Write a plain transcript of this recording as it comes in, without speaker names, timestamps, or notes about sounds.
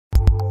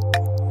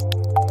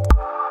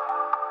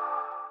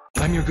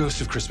I'm your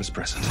ghost of Christmas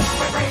present.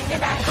 We're bringing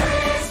back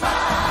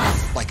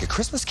Christmas! Like a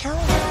Christmas Carol?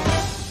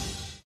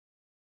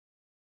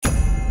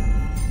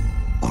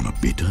 On a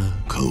bitter,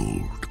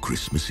 cold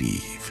Christmas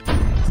Eve,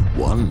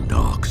 one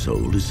dark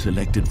soul is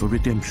selected for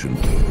redemption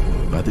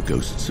by the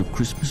ghosts of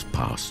Christmas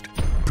past,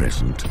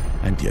 present,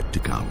 and yet to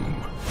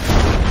come.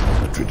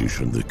 A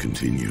tradition that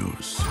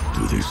continues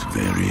to this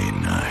very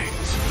night.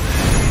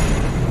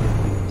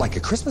 Like a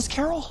Christmas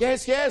Carol?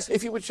 Yes, yes,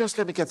 if you would just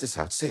let me get this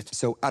out. Sit.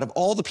 So out of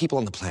all the people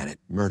on the planet,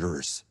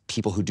 murderers,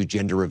 people who do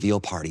gender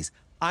reveal parties,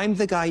 I'm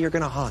the guy you're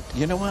gonna haunt.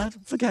 You know what?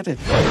 Forget it.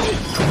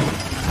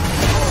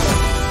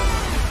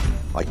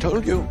 I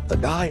told you, the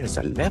guy is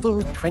a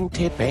level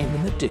 20 pain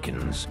in the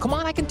dickens. Come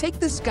on, I can take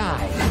this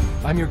guy.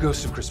 I'm your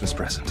ghost of Christmas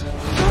present.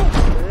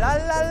 La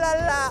la la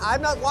la,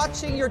 I'm not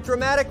watching your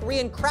dramatic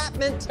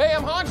re-entrapment. Hey,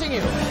 I'm haunting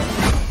you.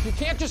 You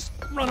can't just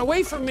run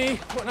away from me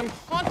when I'm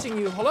haunting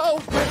you. Hello?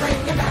 We're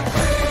bringing back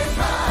Christmas!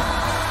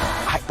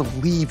 I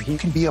believe he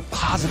can be a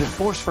positive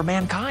force for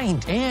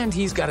mankind. And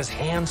he's got his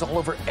hands all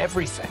over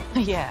everything.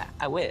 Yeah,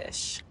 I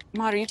wish.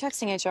 Maud, are you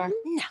texting HR?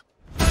 No.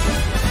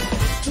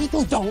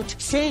 People don't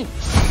change.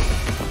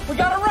 We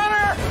got a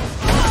runner!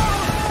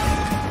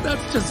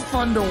 That's just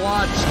fun to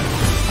watch.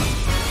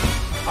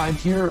 I'm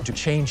here to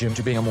change him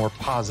to being a more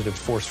positive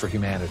force for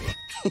humanity.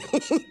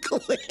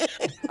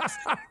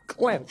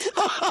 Clint.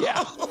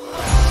 Yeah.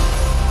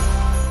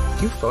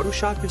 You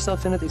Photoshop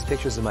yourself into these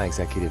pictures of my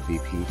executive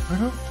VP? I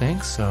don't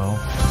think so.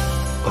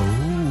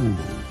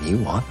 Oh, you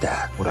want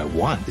that. What I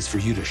want is for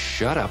you to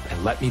shut up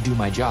and let me do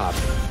my job.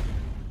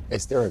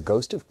 Is there a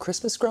ghost of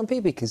Christmas Grumpy?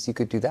 Because you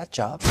could do that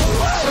job.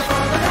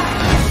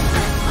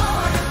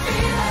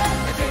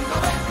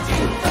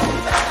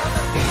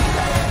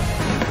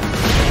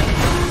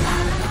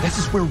 This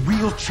is where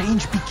real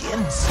change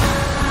begins.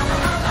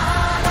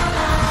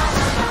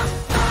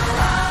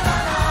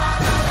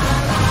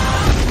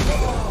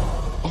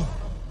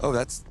 Oh,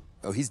 that's...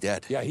 Oh, he's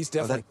dead. Yeah, he's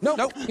definitely...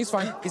 No, he's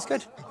fine. He's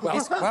good. Well,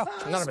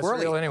 none of us are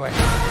real anyway.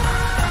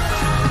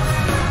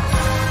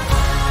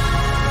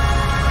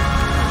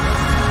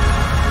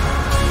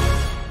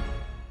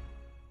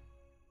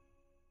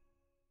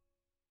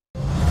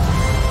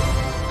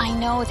 I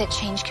know that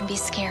change can be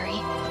scary,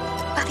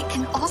 but it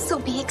can also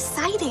be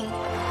exciting.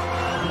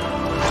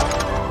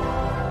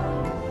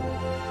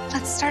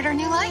 Let's start our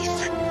new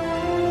life.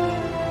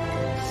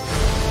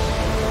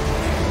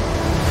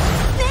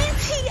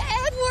 Nancy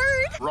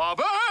Edward!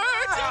 Robert!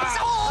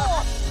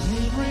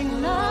 We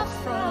bring love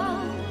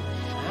from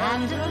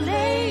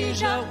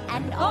Andalasia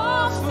and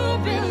offer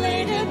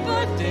belated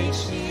birthday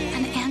cheer.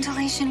 An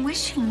Andalasian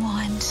wishing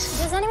wand.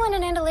 Does anyone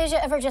in Andalasia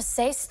ever just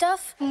say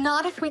stuff?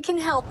 Not if we can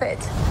help it.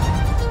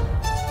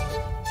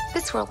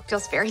 This world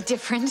feels very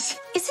different.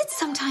 Is it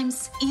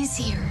sometimes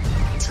easier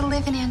to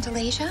live in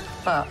Andalasia?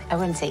 Well, I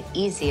wouldn't say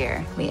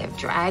easier. We have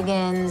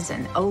dragons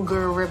and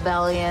ogre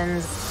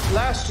rebellions.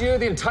 Last year,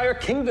 the entire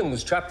kingdom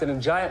was trapped in a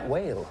giant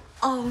whale.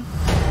 Oh.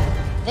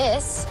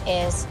 This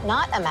is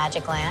not a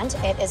magic land.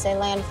 It is a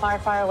land far,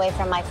 far away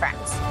from my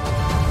friends.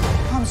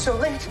 I'm so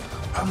late.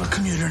 I'm a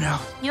commuter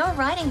now. You're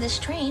riding this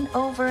train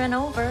over and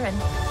over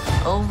and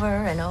over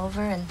and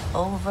over and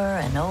over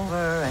and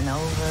over and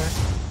over,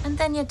 and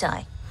then you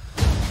die.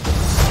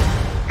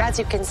 As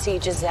you can see,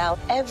 Giselle,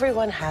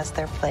 everyone has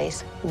their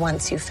place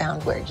once you've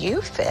found where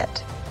you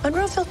fit.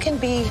 Monroeville can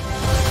be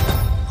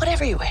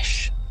whatever you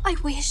wish. I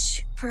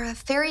wish for a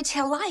fairy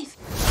tale life.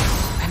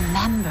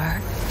 Remember,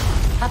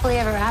 happily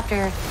ever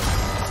after,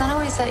 it's not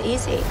always that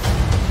easy.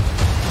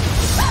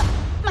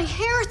 My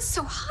hair, it's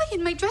so high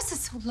and my dress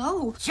is so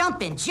low.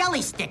 Jumpin'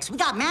 jelly sticks. We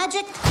got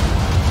magic?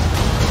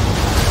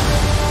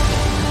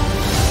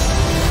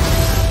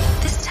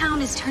 This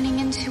town is turning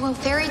into a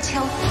fairy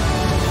tale,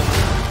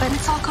 but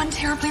it's all gone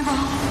terribly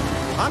wrong.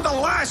 On the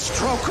last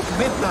stroke of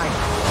midnight,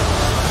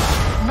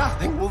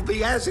 nothing will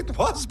be as it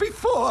was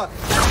before.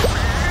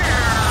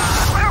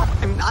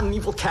 I'm not an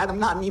evil cat. I'm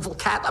not an evil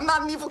cat. I'm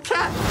not an evil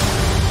cat.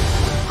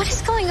 What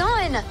is going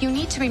on? You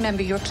need to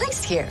remember your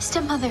place here.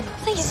 Stepmother,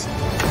 please.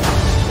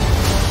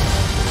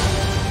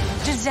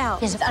 Giselle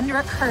Is under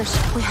a curse.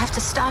 We have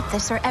to stop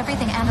this or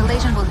everything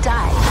Andalasian will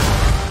die.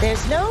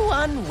 There's no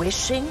one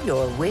wishing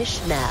your wish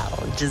now,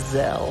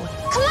 Giselle.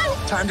 Come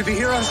on! Time to be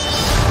heroes.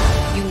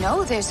 You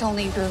know there's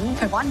only room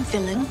for one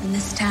villain in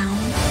this town.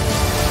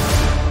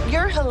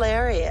 You're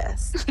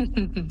hilarious.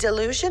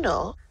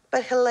 Delusional,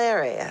 but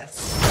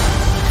hilarious.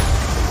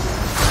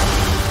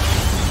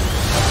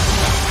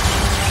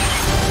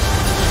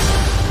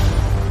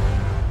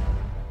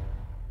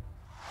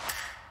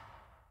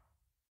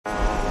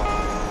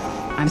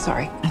 I'm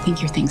sorry. I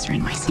think your things are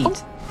in my seat.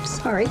 Oh,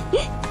 sorry.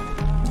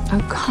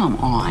 Oh, come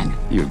on.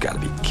 You've got to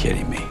be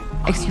kidding me.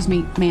 Excuse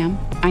me, ma'am.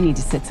 I need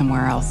to sit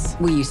somewhere else.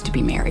 We used to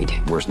be married.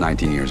 Worst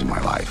 19 years of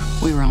my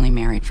life. We were only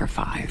married for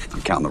 5.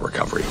 I'm counting the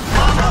recovery.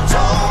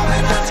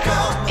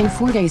 In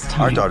 4 days'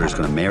 time... Our daughter's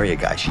going to marry a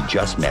guy she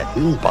just met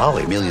in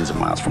Bali, millions of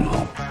miles from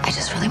home. I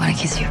just really want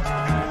to kiss you.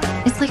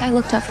 It's like I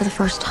looked up for the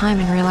first time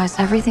and realized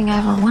everything I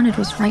ever wanted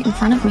was right in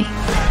front of me.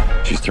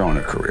 She's throwing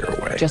her career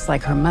away. Just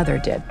like her mother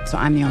did. So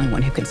I'm the only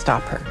one who can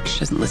stop her. She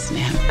doesn't listen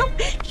to him. Oh,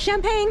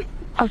 champagne.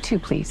 Oh, 2,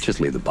 please. Just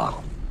leave the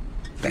bottle.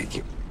 Thank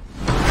you.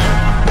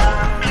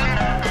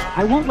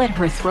 I won't let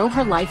her throw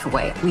her life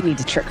away. We need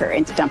to trick her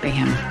into dumping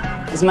him.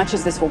 As much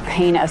as this will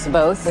pain us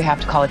both, we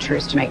have to call a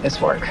truce to make this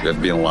work. You have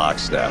to be in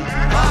lockstep.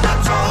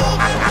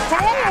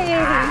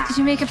 Hey! Did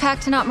you make a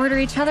pact to not murder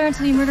each other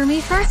until you murder me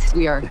first?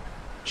 We are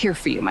here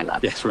for you, my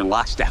love. Yes, we're in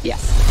lockstep.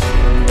 Yes.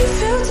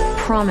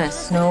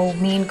 Promise, no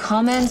mean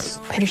comments.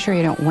 Pretty sure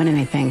you don't win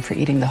anything for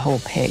eating the whole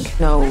pig.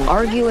 No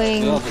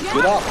arguing.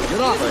 Get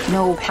up.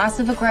 No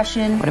passive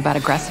aggression. What about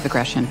aggressive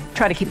aggression?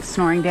 Try to keep the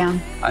snoring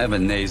down. I have a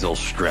nasal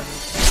strip.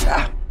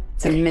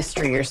 It's a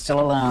mystery you're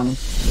still alone.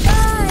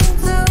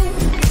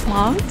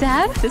 Mom,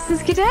 Dad, this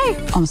is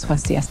G'day. On se voit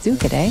à tu,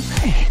 G'day.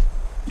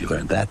 You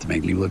learned that to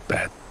make me look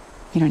bad.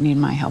 You don't need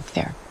my help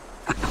there.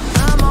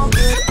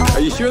 Are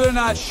you sure they're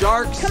not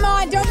sharks? Come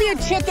on, don't be a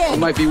chicken. You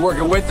might be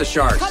working with the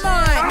sharks. Come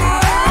on.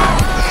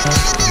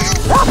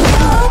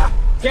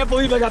 Can't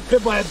believe I got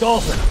bit by a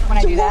dolphin. When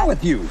I do that,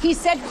 with you? He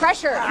said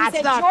pressure. He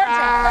said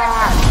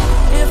Georgia.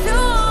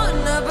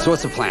 So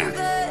what's the plan?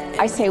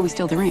 I say we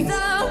steal the rings.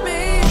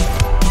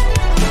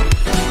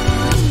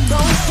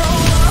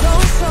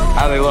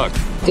 How they look?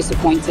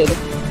 Disappointed.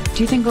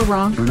 Do you think we're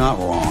wrong? You're not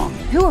wrong.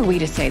 Who are we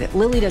to say that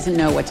Lily doesn't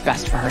know what's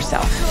best for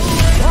herself?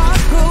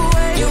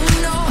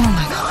 Oh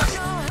my God.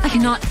 I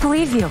cannot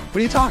believe you. What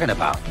are you talking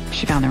about?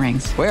 She found the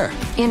rings. Where?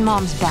 In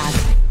Mom's bag.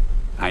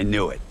 I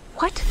knew it.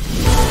 What?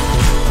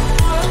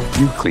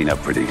 You clean up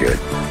pretty good.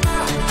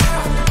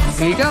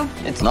 Here you go.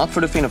 It's not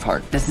for the faint of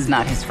heart. This is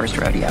not his first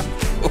rodeo.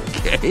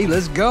 Okay,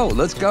 let's go.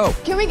 Let's go.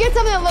 Can we get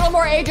something a little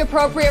more age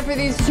appropriate for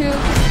these two?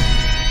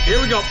 Here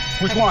we go.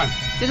 Which one?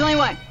 There's only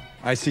one.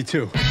 I see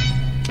 2.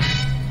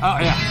 Oh,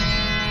 yeah.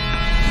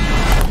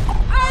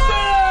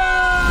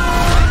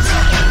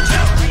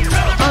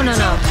 Oh,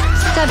 no.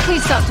 Dad,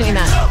 please stop doing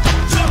that.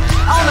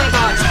 Oh, my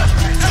God.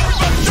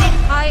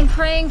 I'm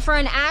praying for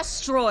an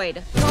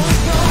asteroid.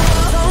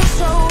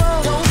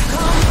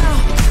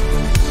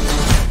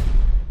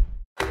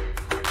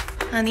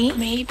 Honey,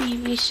 maybe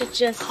we should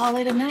just call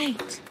it a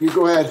night. You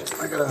go ahead.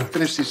 I gotta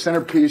finish these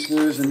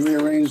centerpieces and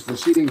rearrange the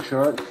seating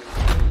chart.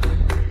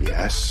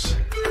 Yes.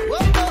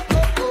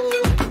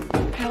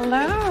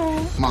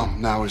 Hello.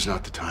 Mom, now is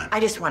not the time. I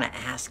just want to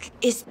ask,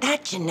 is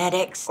that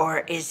genetics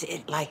or is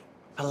it like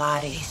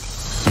Pilates?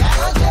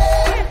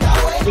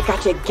 We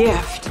got you a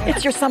gift.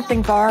 It's your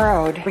something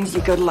borrowed. Brings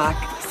you good luck,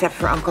 except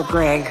for Uncle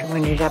Greg, who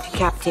ended up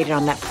decapitated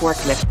on that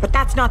forklift. But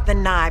that's not the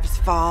knives'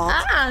 fault.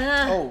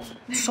 Oh,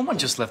 someone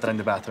just left that in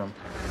the bathroom.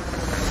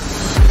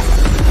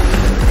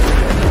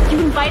 You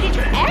invited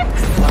your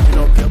ex?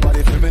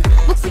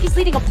 Looks like he's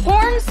leading a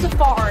porn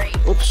safari.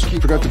 Oops, he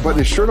forgot to button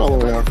his shirt all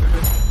the way up.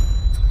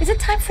 Is it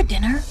time for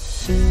dinner?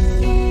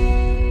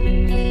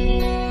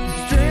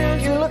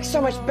 You look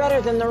so much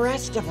better than the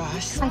rest of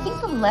us. I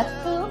think the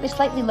left boob is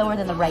slightly lower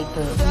than the right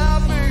boob.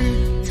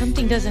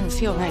 Something doesn't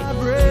feel right.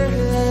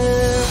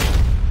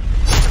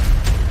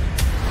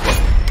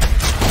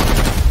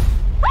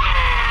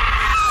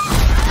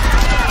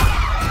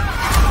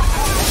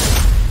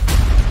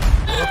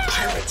 The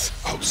pirates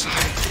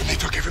outside, and they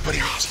took everybody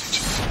hostage.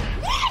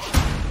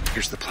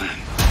 Here's the plan.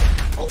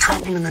 I'll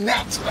trap them in the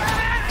nets.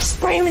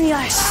 Spray him in the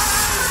eyes.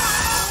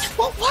 It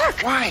won't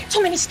work. Why?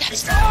 Too many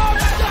steps. See,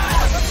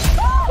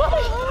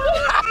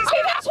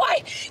 that's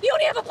why you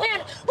only have a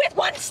plan with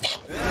one step.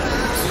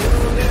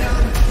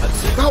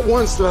 Not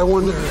once did I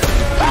wonder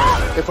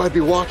if I'd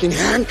be walking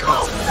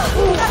handcuffed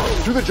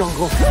through the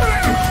jungle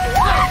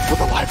with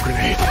a live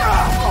grenade.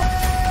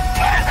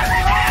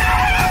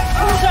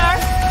 Sir,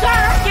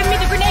 give me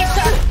the grenade,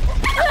 sir.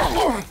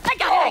 I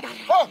got it.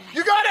 Oh,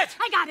 you got it.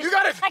 I got it. You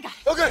got it. I got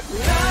it. Okay.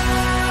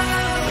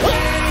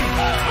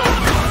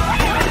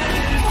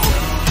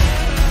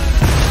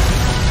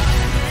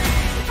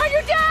 Are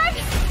you dead?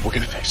 We're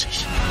gonna fix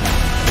this.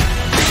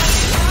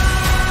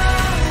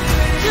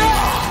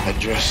 That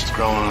dress is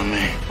growing on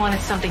me.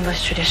 Wanted something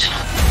less traditional.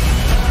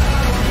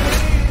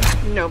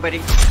 Nobody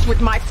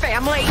with my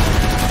family.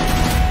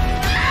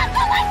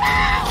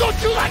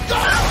 Don't you let go!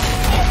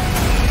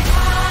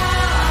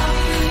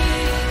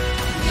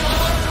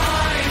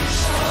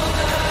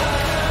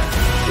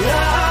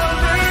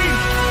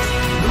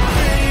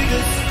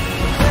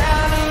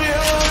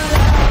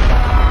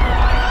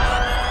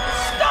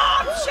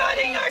 Stop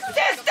shooting your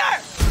sister!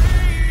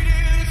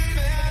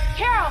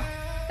 Carol,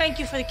 thank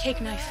you for the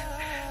cake knife.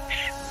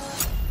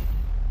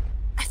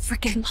 I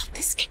freaking love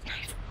this cake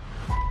knife.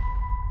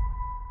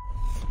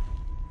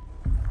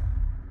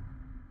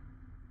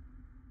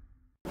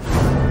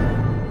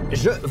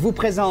 Je vous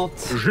présente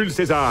Jules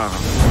César.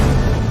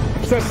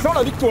 Ça sent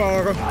la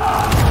victoire.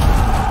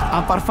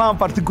 un parfum en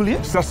particulier.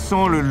 Ça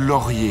sent le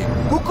laurier.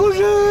 Coucou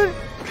Jules.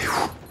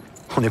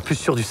 On est plus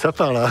sûr du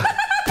sapin là.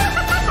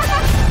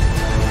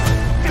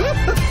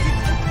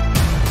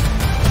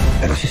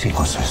 Elle aussi, c'est une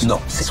princesse. Non,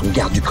 c'est son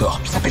garde du corps.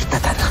 Il s'appelle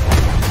Tatane.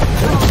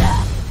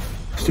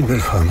 C'est une belle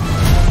femme.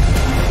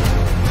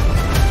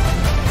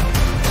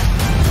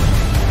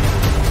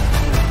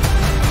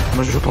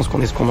 Moi, je pense qu'on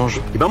est ce qu'on mange.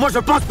 Eh ben moi, je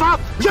pense pas.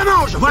 Je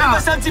mange. Voilà.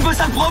 C'est un petit peu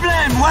ça le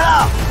problème,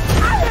 voilà.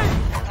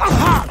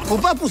 Faut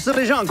pas pousser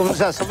les gens comme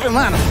ça fait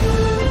mal.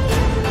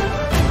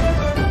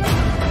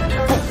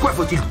 Pourquoi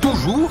faut-il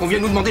toujours qu'on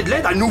vienne nous demander de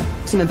l'aide à nous?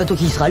 C'est même pas toi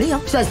qui y seras allé, hein.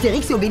 C'est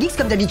Astérix et Obélix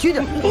comme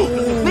d'habitude.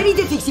 Mais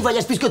l'idée fixe, il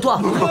voyage plus que toi.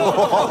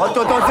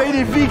 Attends, ça, il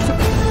est fixe.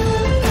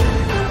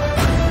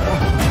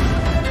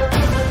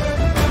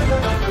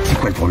 C'est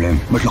quoi le problème?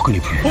 Moi, je le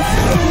reconnais plus.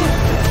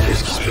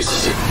 Qu'est-ce qui se passe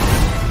ici?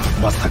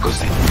 Basta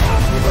cos'è.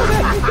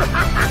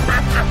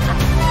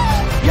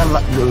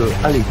 Yallah,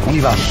 allez, on y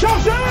va.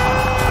 Chargez!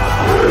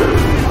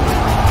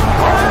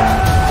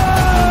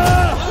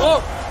 Oh!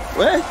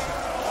 Ouais?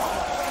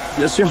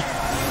 Bien sûr.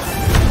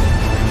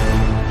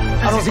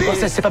 Allons-y,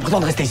 princesse, c'est pas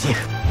prudent de rester ici.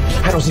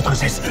 Allons-y,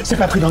 princesse, c'est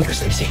pas prudent de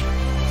rester ici.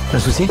 Un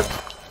souci?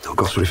 T'es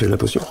encore sous l'effet de la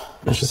potion?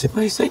 Je sais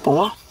pas, essaye pour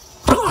voir.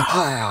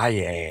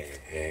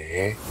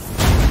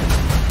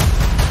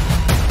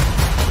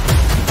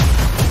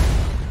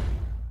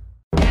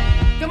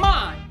 Come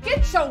on,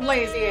 get your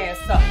lazy ass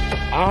up.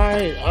 All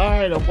right,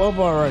 I'm up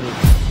already.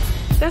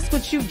 That's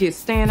what you get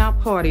staying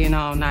out partying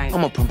all night.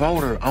 I'm a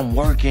promoter. I'm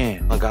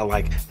working. I got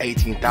like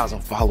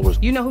 18,000 followers.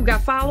 You know who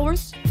got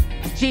followers?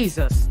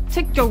 Jesus.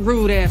 Take your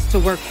rude ass to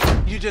work.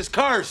 You just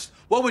cursed.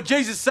 What would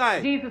Jesus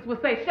say? Jesus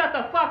would say, shut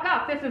the fuck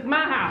up. This is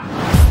my house.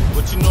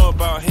 What you know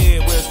about head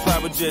where it's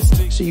private jet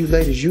stick? See you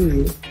late as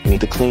usual. We need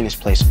to clean this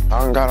place.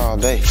 I done got all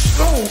day.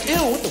 Oh,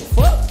 ew, what the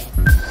fuck?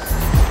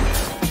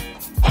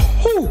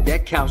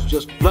 That couch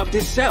just fluffed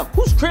itself.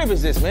 Whose crib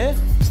is this, man?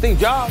 Steve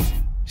Jobs?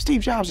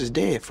 Steve Jobs is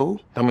dead,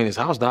 fool. I mean, his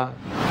house died.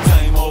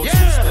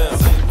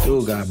 Yeah!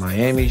 Dude got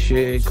Miami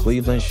shit,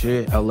 Cleveland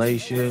shit, LA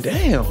shit.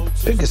 Damn,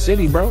 pick a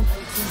city, bro.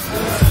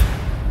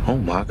 Oh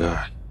my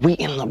God. We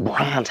in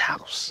LeBron's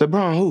house.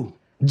 LeBron who?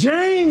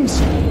 James!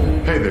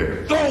 Hey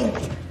there.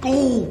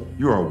 Go!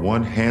 You are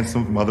one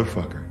handsome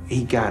motherfucker.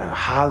 He got a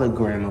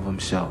hologram of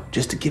himself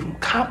just to give him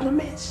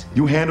compliments.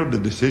 You handled the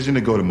decision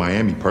to go to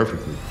Miami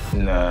perfectly.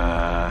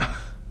 Nah,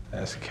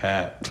 that's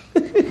cap.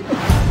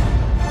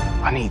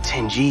 I need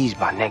 10 G's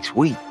by next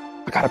week.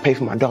 I gotta pay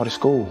for my daughter's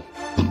school.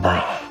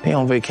 Bro, they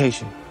on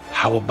vacation.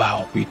 How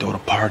about we throw the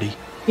party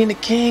In the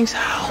king's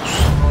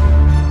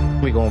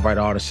house. We gonna invite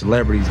all the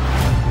celebrities.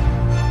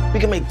 We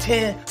can make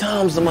 10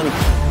 times the money.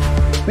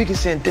 We can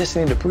send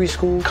Destiny to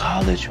preschool,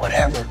 college,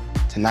 whatever.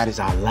 Tonight is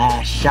our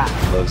last shot.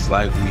 Looks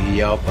like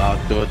we up out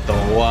the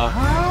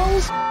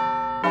house.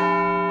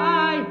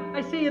 Hi,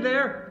 I see you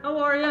there. How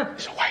are you?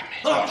 It's a white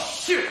man. Oh,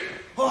 shit.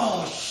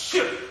 Oh,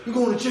 shit. You're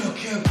going to jail,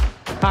 Kim.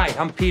 Hi,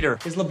 I'm Peter.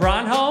 Is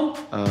LeBron home?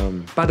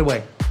 By the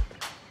way,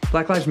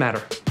 Black Lives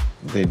Matter.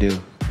 They do.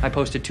 I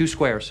posted 2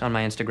 squares on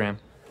my Instagram.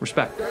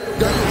 Respect.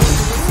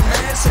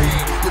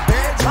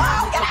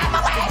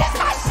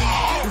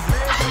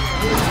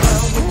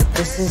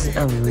 This is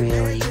a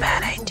really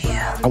bad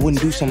idea. I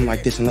wouldn't do something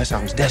like this unless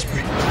I was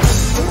desperate.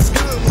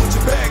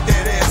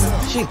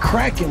 Shit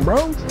cracking,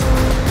 bro.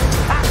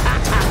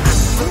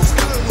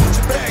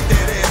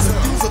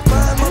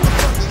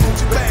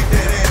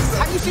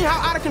 Have you seen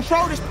how out of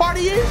control this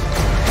party is?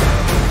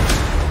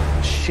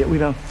 Shit, we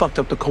done fucked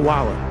up the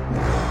koala.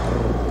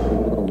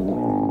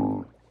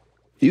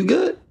 You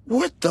good?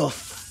 What the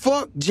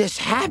fuck just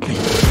happened?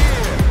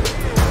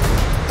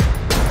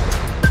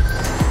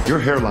 Your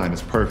hairline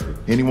is perfect.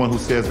 Anyone who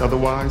says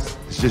otherwise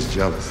is just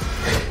jealous.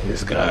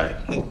 This guy.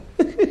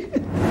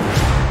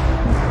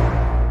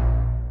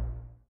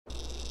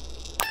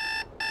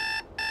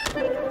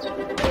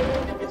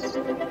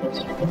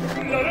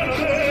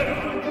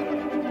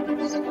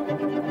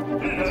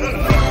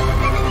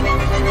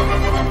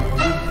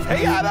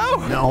 Hey,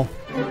 Otto! No.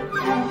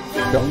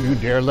 Don't you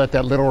dare let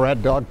that little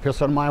rat dog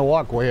piss on my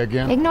walkway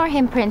again. Ignore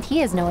him, Print. He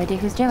has no idea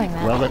who's doing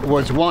that. Well, it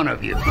was one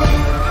of you.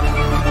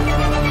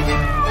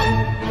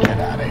 Get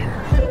out of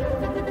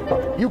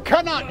here. You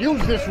cannot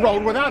use this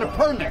road without a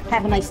permit.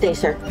 Have a nice day,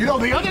 sir. You know,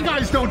 the other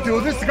guys don't do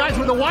this, the guys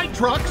with the white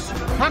trucks.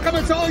 How come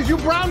it's always you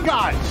brown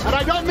guys? And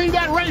I don't mean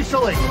that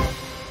racially.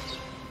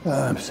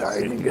 I'm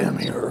sorry you didn't get him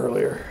here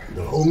earlier.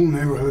 The whole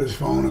neighborhood is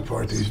falling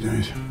apart these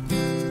days.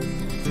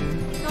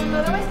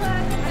 No,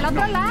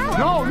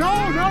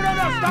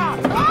 stop!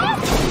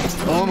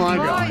 Oh, my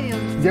God.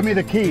 Give me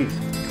the keys.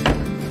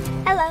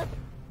 Hello.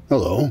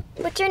 Hello.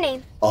 What's your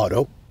name?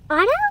 Otto.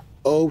 Otto?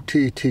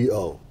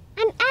 O-T-T-O.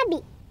 I'm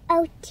Abby.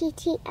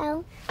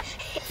 O-T-T-O.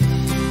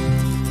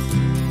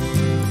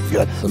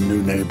 Got some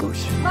new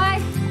neighbors.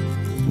 Hi.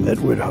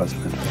 Nitwit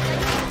husband.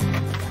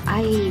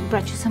 I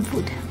brought you some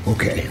food.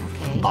 Okay.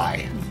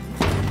 Bye.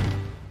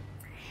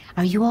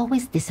 Are you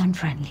always this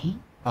unfriendly?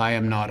 I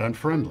am not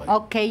unfriendly.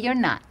 Okay, you're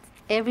not.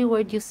 Every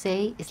word you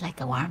say is like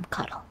a warm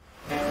cuddle.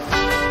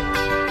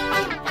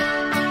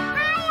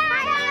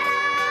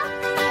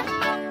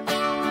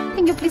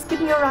 Can you please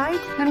give me a ride?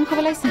 I don't have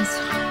a license.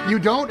 You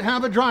don't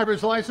have a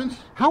driver's license?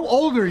 How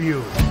old are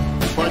you?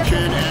 Clutch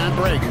in and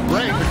brake.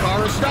 Brake, the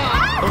car is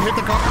stopped. Don't hit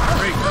the car.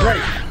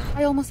 Brake.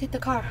 I almost hit the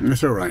car.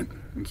 It's all right.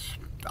 It's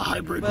a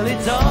hybrid. Well,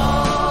 it's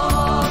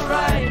all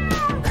right.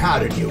 How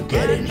did you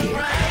get in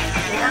here?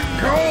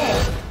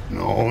 Go!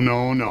 No,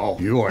 no, no.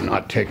 You are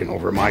not taking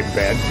over my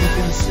bed.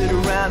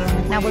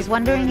 I was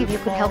wondering if you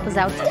could help us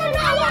out.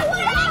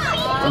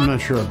 I'm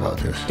not sure about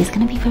this. It's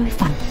gonna be very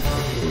fun.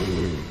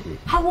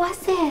 How was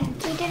it?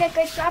 You did a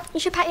good job. You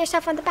should pat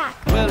yourself on the back.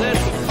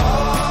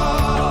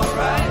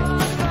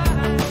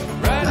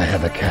 I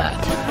have a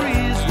cat.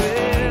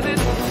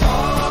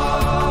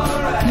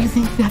 You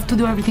think you have to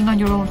do everything on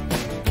your own?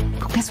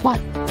 But guess what?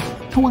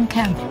 No one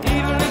can.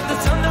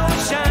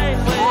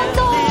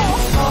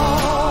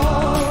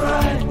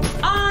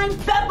 I'm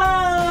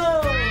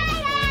Peppo!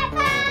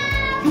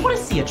 You want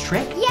to see a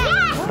trick?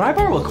 Yeah! Could I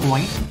borrow a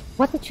coin?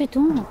 What did you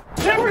do?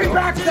 Every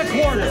back to the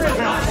corner!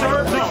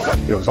 Sir, no.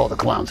 It was all the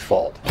clown's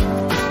fault.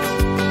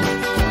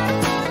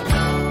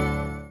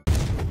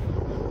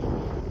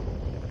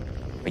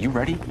 Are you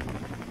ready?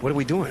 What are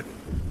we doing?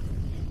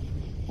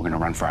 We're gonna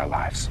run for our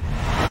lives.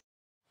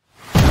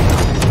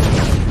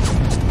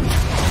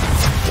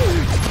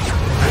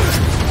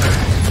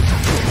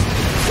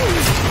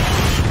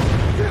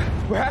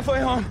 We're halfway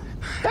home.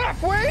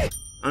 Halfway?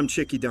 I'm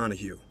Chicky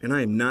Donahue, and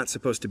I am not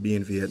supposed to be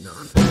in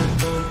Vietnam.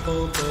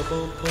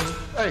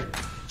 Hey,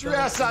 get your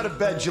ass out of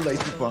bed, you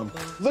lazy bum.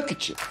 Look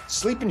at you,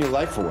 sleeping your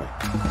life away.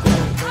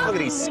 Look at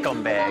these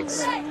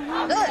scumbags.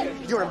 Hey,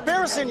 you're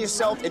embarrassing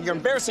yourself and you're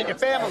embarrassing your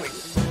family.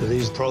 Do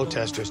these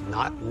protesters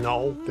not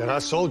know that our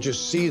soldiers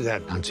see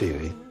that on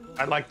TV?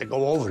 I'd like to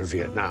go over to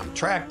Vietnam,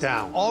 track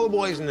down all the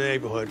boys in the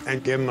neighborhood,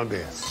 and give them a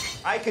beer.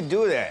 I could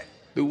do that.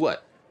 Do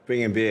what?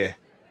 Bring in beer.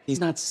 He's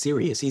not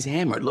serious. He's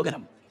hammered. Look at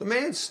him. The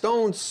man's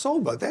stone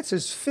sober. That's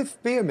his 5th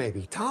beer,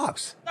 maybe,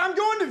 tops. I'm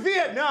going to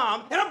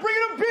Vietnam, and I'm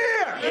bringing a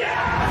beer!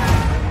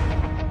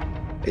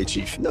 Yeah! Hey,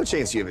 Chief, no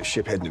chance you have a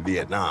ship heading to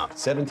Vietnam.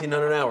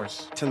 1,700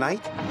 hours. Tonight?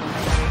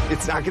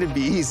 It's not gonna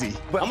be easy.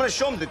 But I'm gonna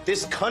show them that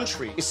this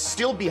country is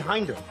still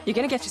behind them. You're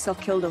gonna get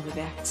yourself killed over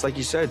there. It's like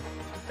you said,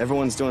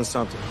 everyone's doing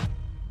something.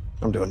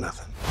 I'm doing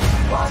nothing.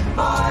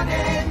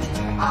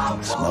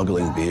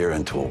 Smuggling beer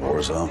into a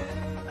war zone,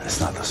 that's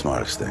not the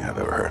smartest thing I've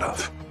ever heard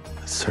of.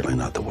 It's certainly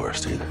not the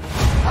worst either.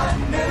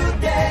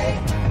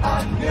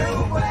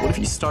 What if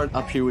you start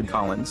up here with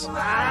Collins?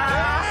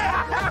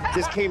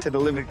 Just came to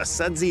deliver a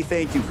sudsy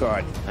thank you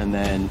card. And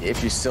then,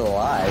 if you're still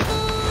alive...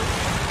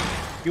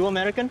 You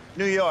American?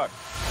 New York.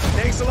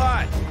 Thanks a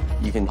lot.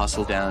 You can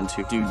hustle down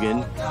to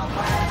Dugan.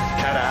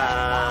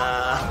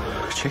 Ta-da!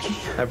 Chicky?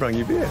 I brought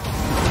you beer.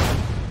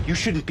 You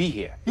shouldn't be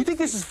here. You think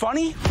this is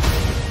funny?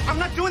 I'm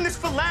not doing this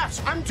for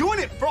laughs. I'm doing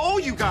it for all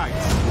you guys.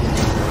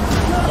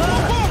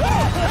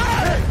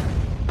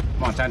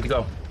 Come on, time to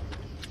go.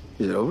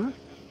 Is it over?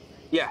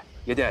 Yeah,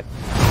 you're dead.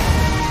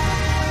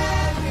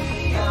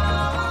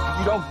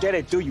 You don't get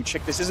it, do you,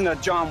 chick? This isn't a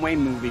John Wayne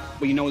movie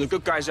where you know the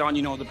good guys are and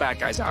you know the bad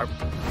guys are.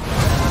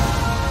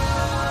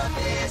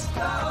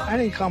 I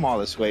didn't come all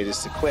this way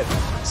just to quit.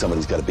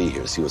 Somebody's got to be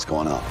here to see what's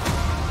going on.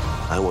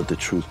 I want the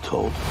truth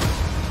told.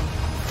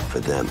 For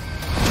them.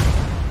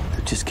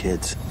 They're just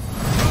kids.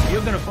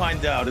 You're gonna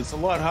find out it's a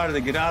lot harder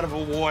to get out of a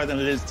war than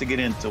it is to get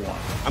into one.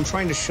 I'm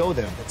trying to show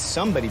them that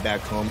somebody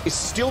back home is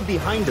still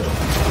behind them.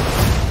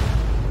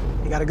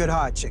 You got a good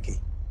heart, Chicky.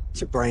 It's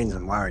your brains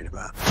I'm worried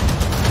about.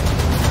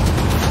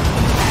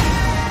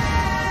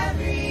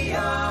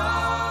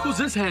 Who's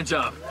this hand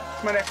job?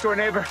 It's my next door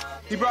neighbor.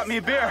 He brought me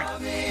a beer.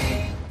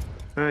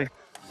 Hi.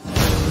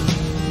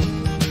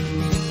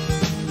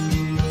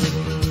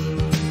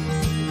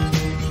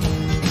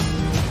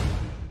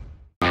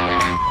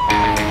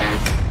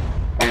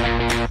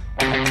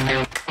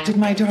 Did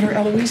my daughter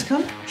Eloise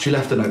come? She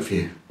left a note for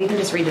you. We can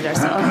just read it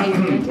ourselves. Okay,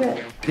 you're gonna do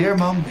it. Dear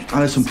Mum,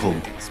 Alice and Paul,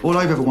 all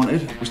I've ever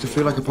wanted was to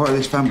feel like a part of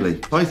this family.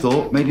 I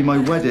thought maybe my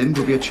wedding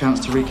would be a chance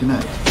to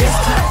reconnect.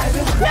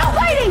 No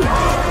fighting!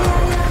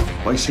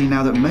 But I see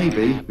now that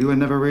maybe we were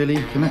never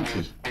really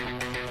connected.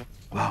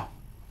 Wow,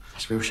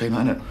 it's a real shame,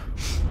 isn't it?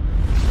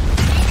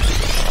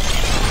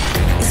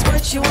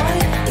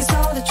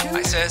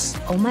 Hi, sis.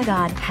 Oh my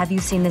God, have you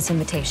seen this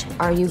invitation?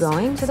 Are you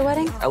going to the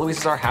wedding? Eloise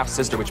is our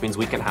half-sister, which means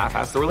we can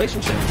half-ass the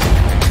relationship.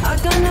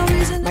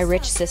 My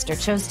rich sister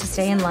chose to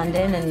stay in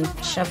London and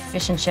shove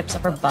fish and chips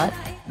up her butt.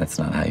 That's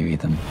not how you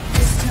eat them.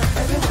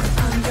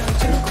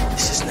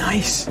 This is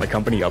nice. My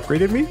company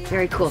upgraded me?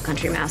 Very cool,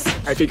 country mouse.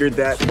 I figured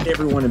that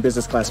everyone in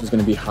business class was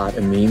going to be hot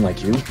and mean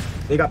like you.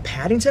 They got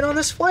Paddington on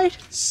this flight?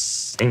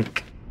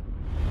 Stink.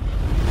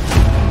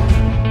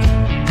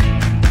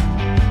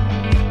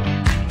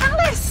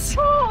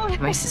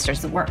 My sister's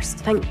the worst.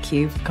 Thank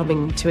you for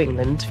coming to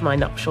England for my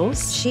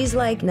nuptials. She's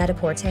like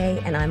Net-a-Porter,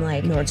 and I'm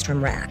like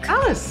Nordstrom Rack.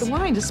 Alice, the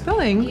wine is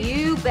spilling.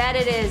 You bet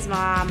it is,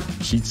 Mom.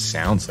 She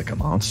sounds like a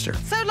monster.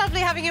 So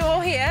lovely having you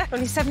all here.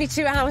 Only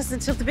 72 hours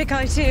until the big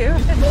I2.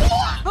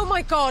 Oh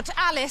my God,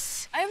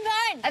 Alice. I'm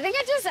fine. I think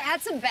I just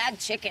had some bad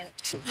chicken.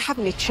 Have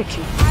any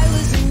chicken.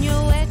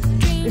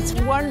 It's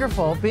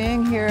wonderful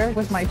being here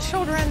with my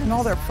children and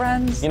all their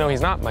friends. You know,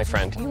 he's not my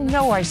friend. You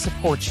know I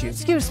support you.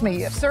 Excuse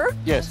me, sir?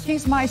 Yes.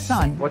 He's my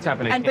son. What's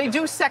happening? And they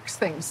do sex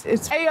things.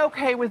 It's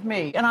A-okay with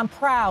me, and I'm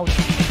proud.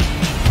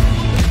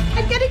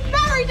 I'm getting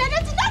married, and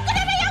it's not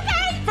gonna be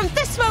okay! From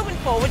this moment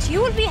forward,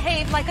 you will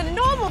behave like a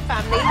normal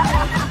family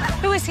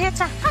who is here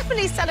to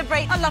happily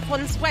celebrate a loved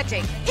one's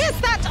wedding. Is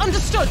that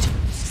understood?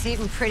 She's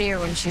even prettier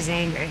when she's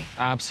angry.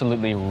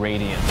 Absolutely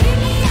radiant.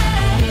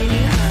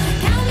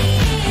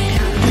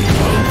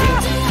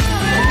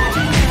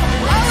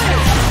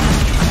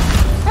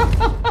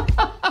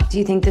 Do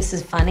you think this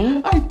is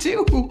funny? I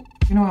do.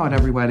 You know how at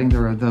every wedding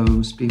there are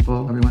those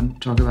people everyone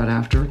talk about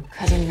after?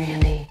 Cousin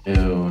Randy.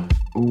 Ew.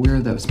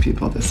 We're those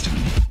people this time.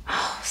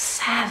 Oh,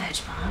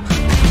 savage, Mom.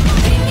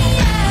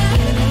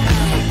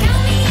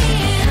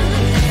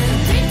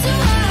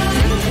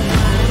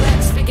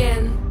 Let's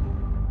begin.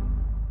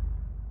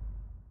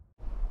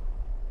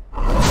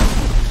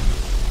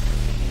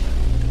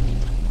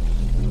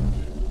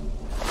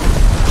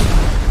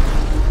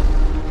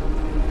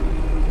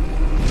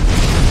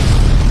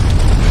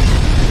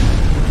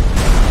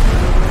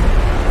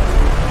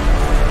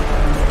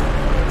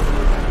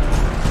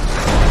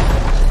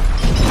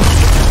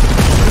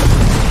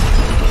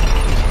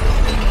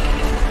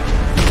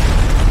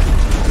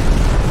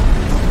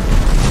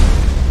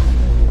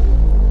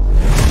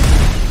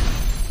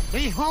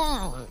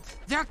 Behold,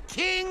 the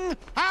king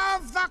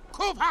of the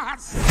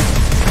Koopas!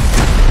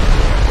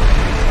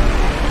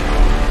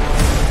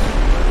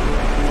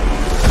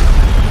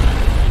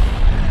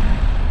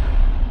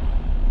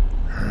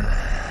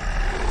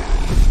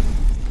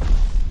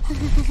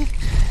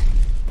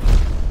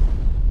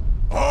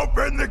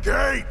 Open the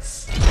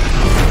gates!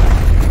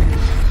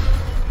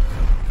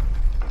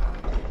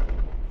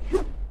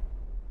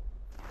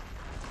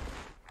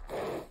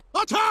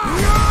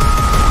 Attack!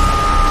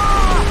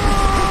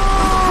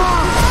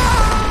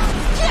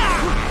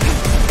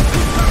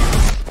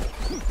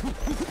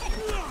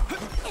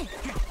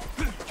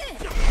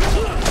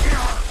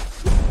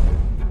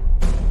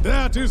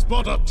 That is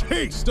but a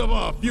taste of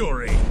our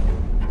fury.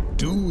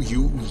 Do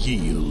you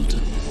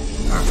yield?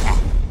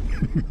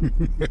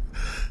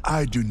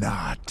 I do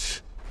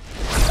not.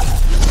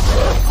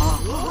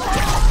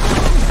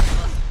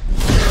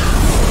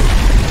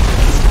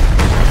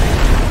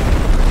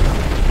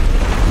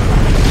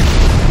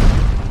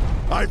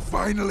 I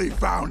finally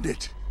found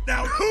it.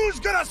 Now who's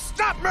gonna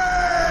stop me?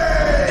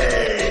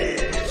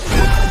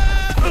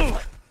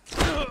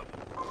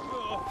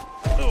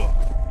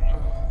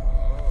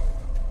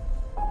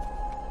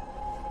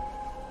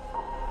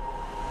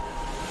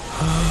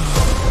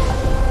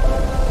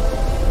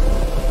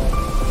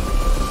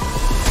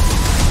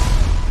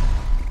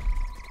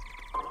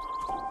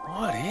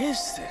 What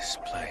is this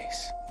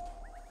place?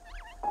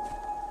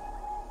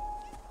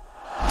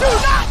 Do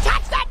not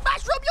touch that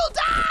mushroom, you'll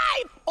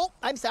die! Oh,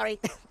 I'm sorry.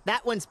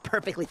 That one's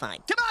perfectly fine.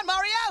 Come on,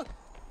 Mario!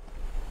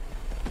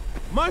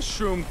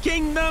 Mushroom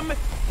Kingdom,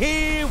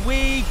 here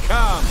we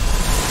come!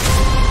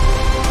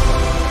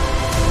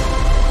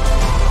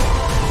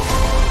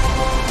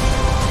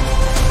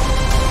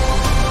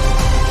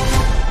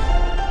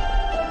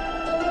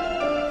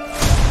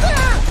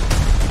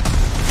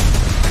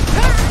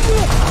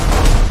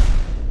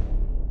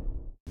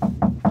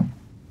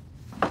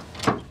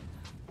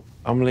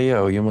 I'm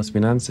Leo. You must be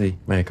Nancy.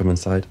 May I come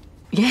inside?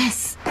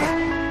 Yes.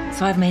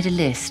 So I've made a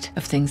list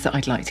of things that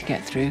I'd like to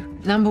get through.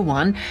 Number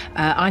 1,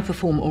 I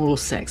perform oral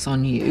sex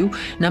on you.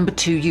 Number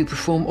 2, you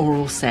perform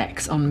oral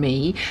sex on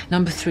me.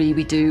 Number 3,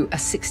 we do a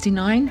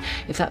 69,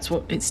 if that's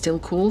what it's still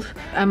called.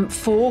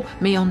 4,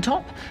 me on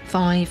top.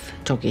 5,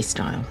 doggy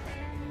style.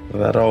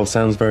 That all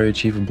sounds very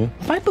achievable.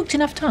 Have I booked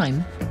enough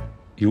time?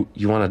 You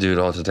want to do it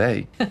all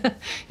today?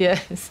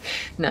 Yes.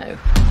 No.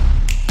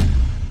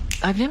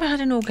 I've never had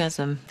an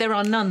orgasm. There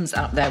are nuns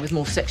out there with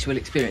more sexual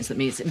experience than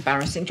me. It's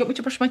embarrassing. Do you want me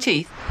to brush my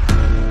teeth?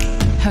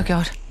 Oh,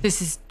 God.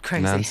 This is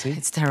crazy. Nancy?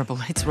 It's terrible.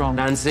 It's wrong.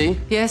 Nancy?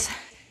 Yes?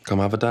 Come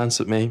have a dance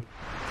with me.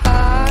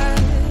 I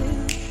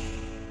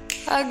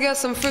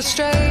guess I'm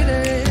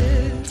frustrated.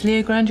 Is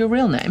Leo Grande your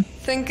real name?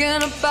 Thinking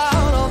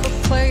about all the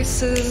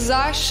places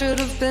I should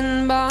have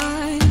been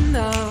by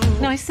now.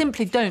 No, I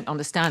simply don't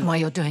understand why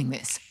you're doing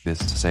this. This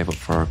to save up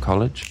for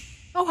college?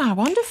 Oh, how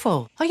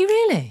wonderful. Are you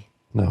really?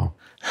 No.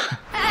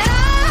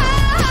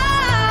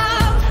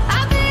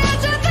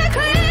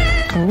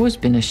 I've always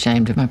been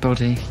ashamed of my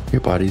body.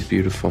 Your body's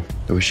beautiful.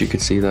 I wish you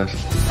could see that.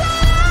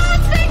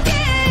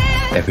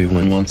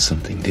 Everyone wants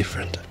something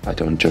different. I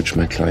don't judge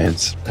my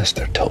clients unless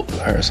they're total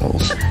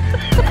arseholes.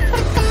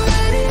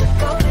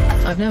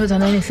 I've never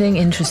done anything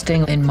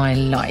interesting in my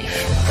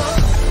life.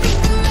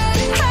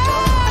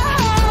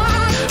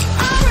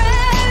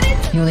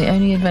 You're the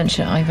only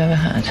adventure I've ever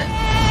had.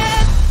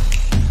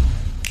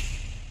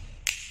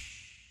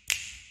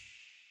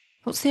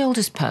 What's the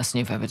oldest person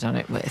you've ever done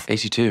it with?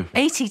 82.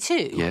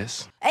 82?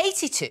 Yes.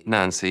 82?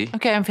 Nancy.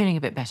 Okay, I'm feeling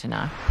a bit better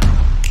now.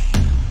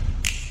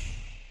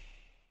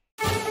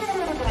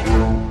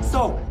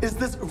 So, is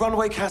this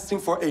runway casting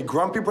for a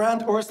grumpy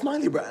brand or a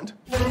smiley brand?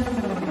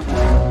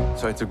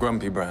 So it's a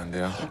grumpy brand,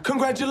 yeah?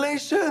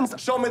 Congratulations!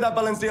 Show me that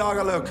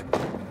Balenciaga look.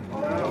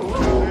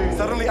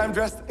 Suddenly I'm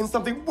dressed in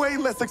something way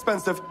less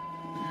expensive.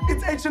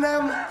 It's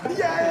H&M!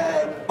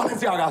 Yay!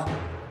 Balenciaga!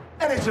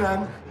 And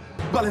H&M!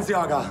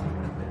 Balenciaga!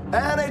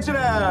 And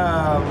H&M!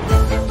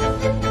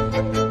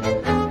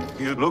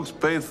 You looks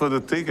paid for the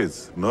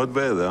tickets. Not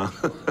bad, huh?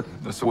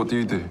 So what do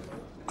you do?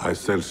 I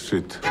sell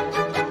shit.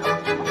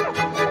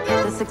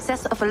 The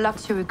success of a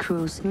luxury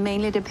cruise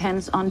mainly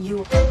depends on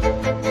you.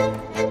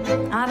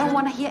 I don't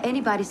want to hear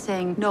anybody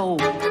saying no.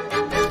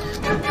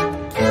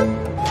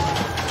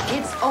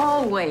 It's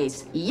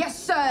always, yes,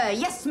 sir,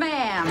 yes,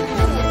 ma'am.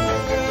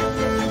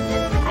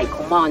 I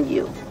command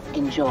you,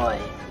 enjoy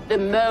the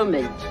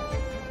moment.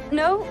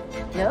 No.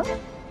 No?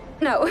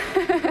 No.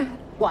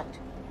 What?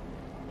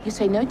 You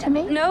say no to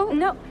me? No,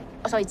 no.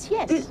 Oh, so it's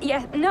yes?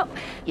 Yeah, no.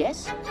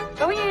 Yes?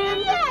 Oh, yeah.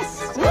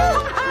 Yes!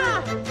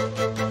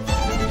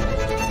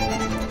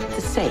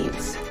 The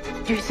sails.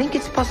 Do you think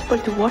it's possible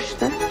to wash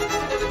them?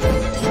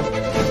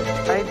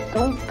 I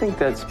don't think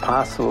that's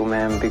possible,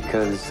 ma'am,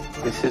 because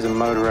this is a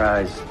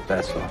motorized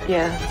vessel.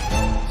 Yeah.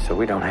 So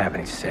we don't have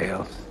any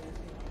sails.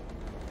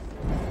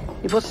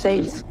 It was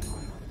sails.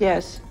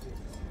 Yes.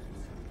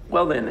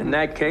 Well, then, in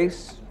that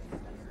case,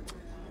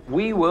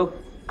 we will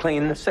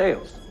clean the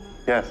sails.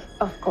 Yes.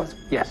 Of course.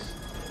 Yes.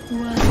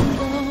 What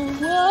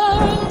the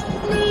world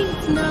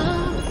needs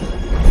now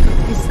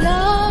is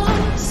love,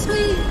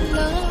 sweet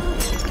love.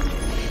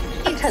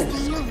 A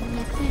toast.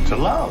 To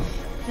love.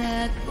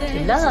 To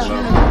love.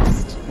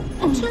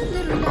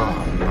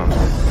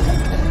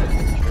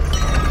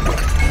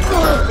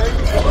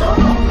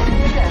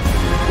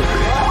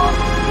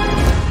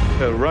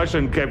 A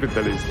Russian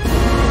capitalist.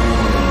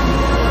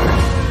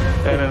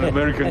 And an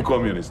American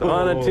communist.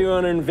 On a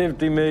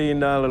 $250 million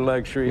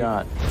luxury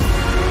yacht.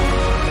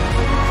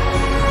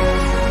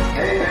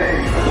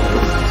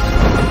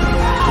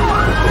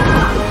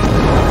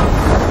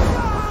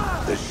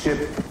 The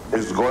ship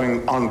is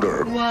going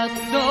under. What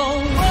the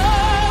world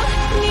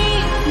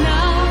needs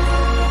now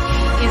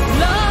is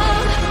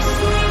love,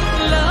 sweet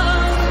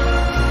love.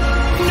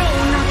 No,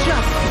 not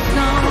just the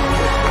song,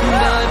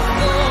 but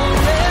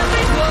for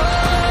everyone.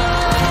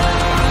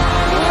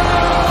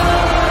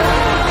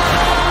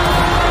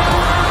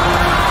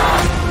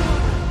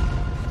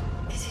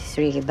 This is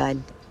really bad.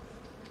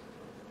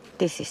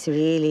 This is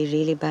really,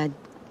 really bad.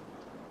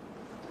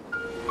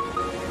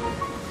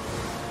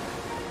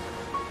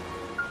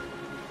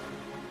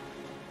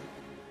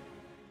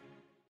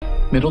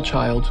 Middle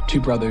child, 2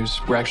 brothers.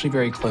 We're actually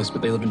very close,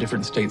 but they live in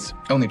different states.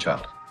 Only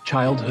child.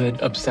 Childhood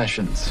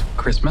obsessions.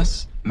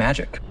 Christmas,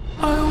 magic.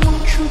 I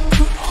want you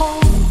to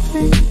hold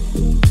me,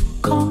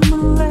 come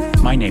and lay.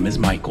 My name is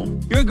Michael.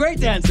 You're a great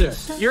dancer.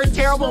 You're a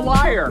terrible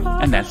liar.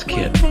 And that's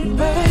Kid.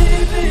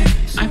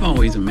 I've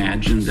always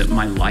imagined that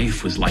my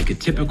life was like a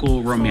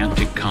typical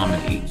romantic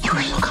comedy. You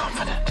were so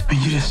confident. I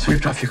mean, you just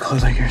swept off your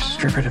clothes like you're a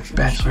stripper at a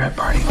bachelorette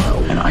party.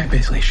 And I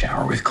basically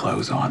shower with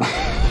clothes on.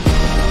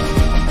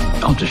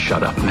 I'll just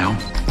shut up now.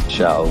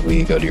 Shall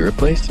we go to your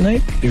place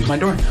tonight? Here's my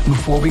door.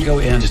 Before we go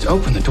in, just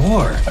open the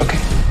door. Okay.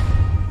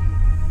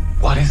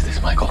 What is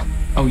this, Michael?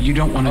 Oh, you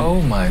don't want to...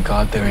 Oh my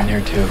God, they're in here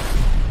too.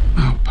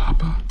 Oh,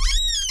 Papa.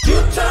 You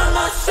turn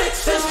my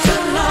sixes to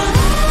none.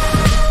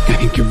 I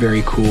think you're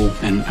very cool,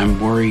 and I'm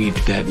worried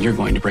that you're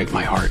going to break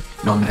my heart.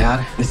 No,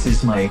 Dad, this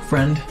is my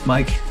friend,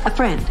 Mike. A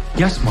friend?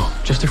 Yes, Mom,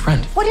 just a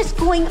friend. What is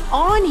going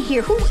on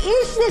here? Who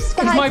is this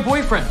guy? He's my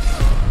boyfriend.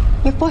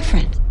 Your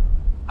boyfriend?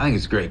 I think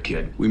it's great,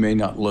 Kid. We may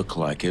not look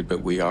like it,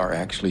 but we are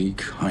actually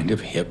kind of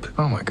hip.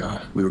 Oh my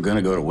God. We were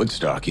gonna go to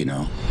Woodstock, you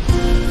know.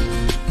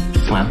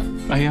 Slam?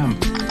 I am.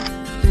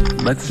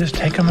 Let's just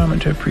take a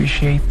moment to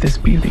appreciate this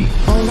beauty.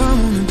 All I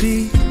wanna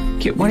be.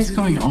 Kid, what is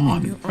going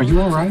on? Are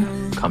you all right?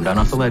 Calm down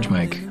off the ledge,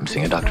 Mike. I'm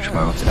seeing a doctor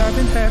tomorrow. I've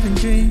been having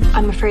dreams.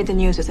 I'm afraid the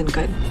news isn't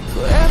good.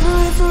 Forever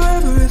and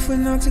forever if we're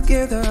not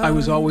together. I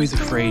was always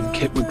afraid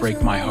Kit would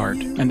break my heart,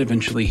 and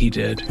eventually he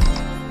did.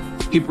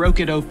 He broke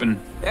it open.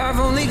 I've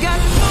only got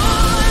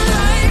one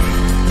life,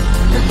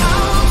 and I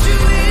want you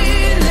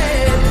in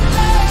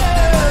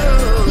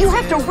it. You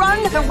have to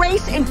run the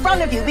race in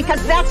front of you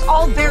because that's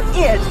all there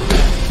is.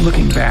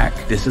 Looking back,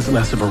 this is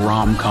less of a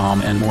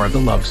rom-com and more of a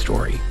love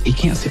story. He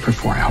can't sit for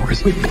 4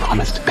 hours. We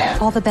promised bed.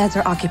 All the beds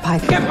are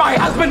occupied. Get my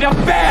husband to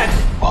bed!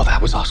 Well,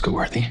 that was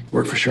Oscar-worthy.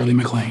 Worked for Shirley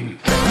MacLaine.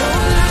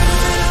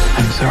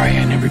 I'm sorry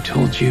I never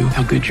told you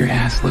how good your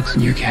ass looks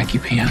in your khaki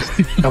pants.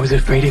 I was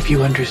afraid if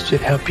you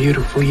understood how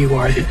beautiful you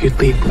are that you'd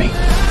leave me.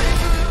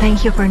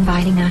 Thank you for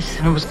inviting us.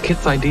 It was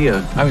Kit's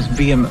idea. I was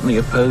vehemently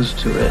opposed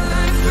to it.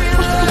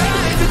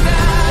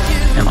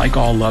 And like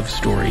all love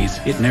stories,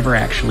 it never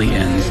actually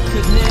ends.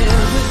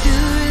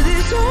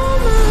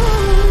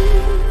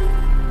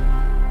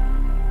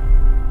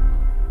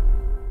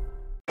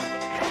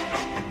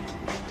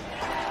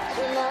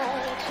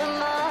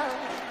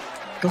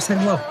 Go say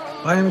hello.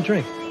 Buy him a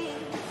drink.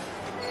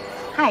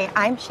 Hi,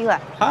 I'm Sheila.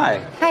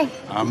 Hi. Hi.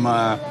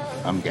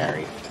 I'm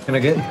Gary. Can I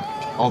get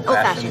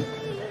old-fashioned?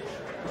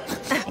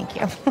 Thank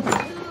you.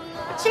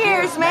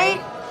 Cheers,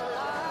 mate.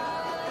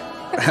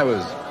 That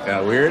was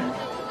weird.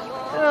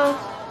 No,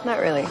 not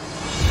really.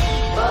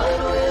 But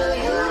will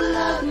you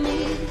love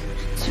me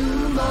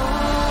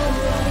tomorrow?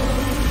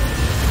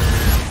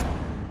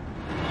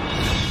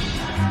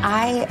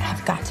 I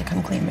have got to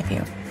come clean with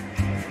you.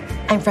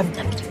 I'm from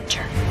the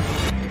future.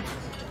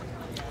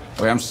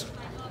 Wait, I'm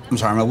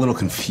sorry, I'm a little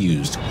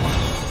confused.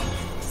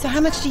 So how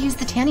much do you use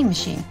the tanning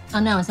machine? Oh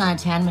no, it's not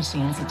a tan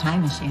machine, it's a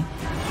time machine.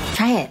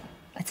 Try it.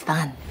 It's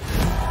fun.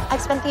 I've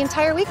spent the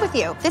entire week with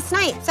you. This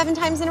night, 7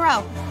 times in a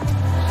row.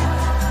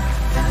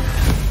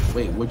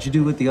 Wait, what'd you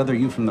do with the other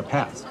you from the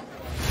past?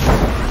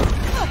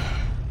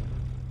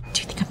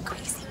 Do you think I'm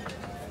crazy?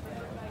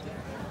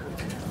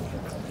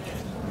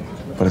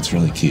 But it's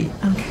really cute.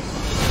 Okay.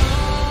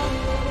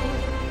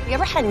 You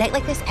ever had a night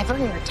like this ever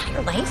in your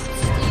entire life?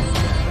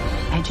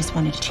 I just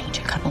wanted to change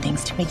a couple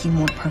things to make you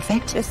more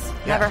perfect. This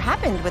never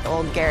happened with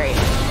old Gary.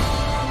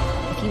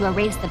 If you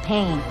erase the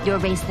pain, you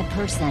erase the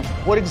person.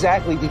 What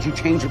exactly did you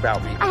change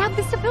about me? I have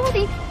this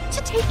ability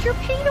to take your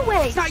pain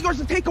away. It's not yours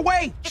to take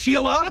away,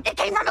 Sheila! It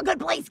came from a good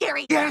place,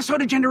 Gary! Yeah, so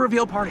did gender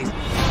reveal parties.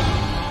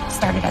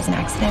 Started as an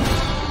accident,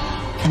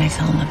 and I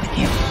fell in love with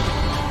you.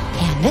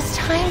 And this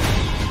time,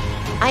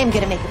 I am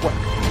gonna make it work.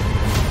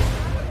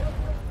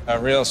 A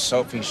real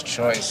Sophie's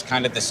Choice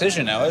kind of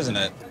decision now, isn't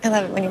it? I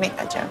love it when you make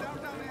that joke.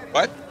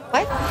 What?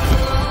 What?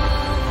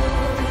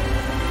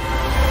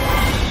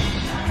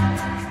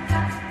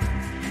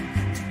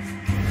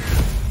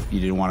 You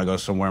didn't want to go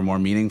somewhere more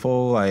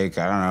meaningful, like,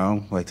 I don't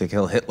know, like to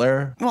kill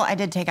Hitler? Well, I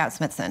did take out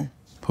Smithson.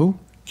 Who?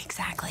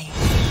 Exactly.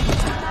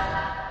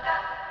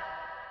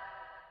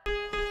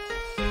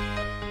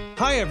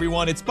 Hi,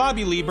 everyone. It's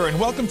Bobby Lieber, and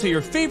welcome to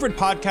your favorite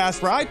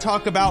podcast where I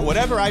talk about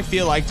whatever I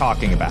feel like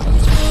talking about.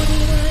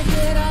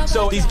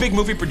 So these big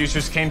movie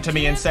producers came to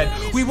me and said,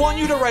 we want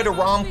you to write a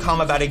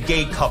rom-com about a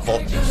gay couple.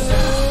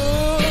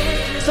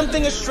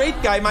 Something a straight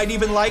guy might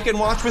even like and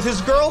watch with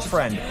his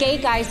girlfriend. Gay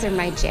guys are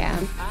my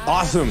jam.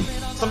 Awesome.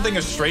 Something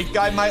a straight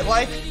guy might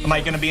like? Am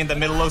I gonna be in the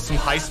middle of some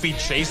high-speed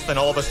chase, then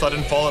all of a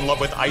sudden fall in love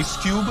with Ice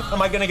Cube?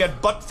 Am I gonna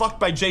get butt-fucked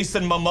by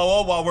Jason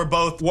Momoa while we're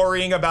both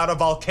worrying about a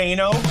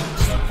volcano?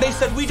 They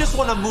said, we just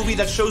want a movie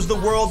that shows the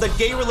world that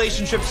gay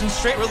relationships and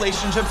straight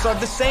relationships are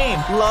the same.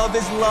 Love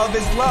is love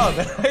is love.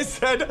 And I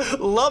said,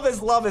 love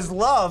is love is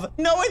love.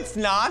 No, it's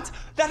not.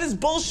 That is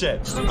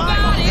bullshit.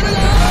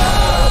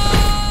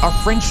 Our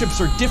friendships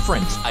are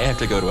different. I have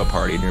to go to a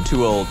party and you're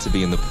too old to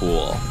be in the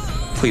pool.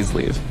 Please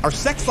leave. Our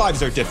sex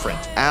lives are different.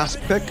 Ass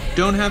pic?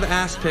 Don't have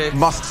ass pic.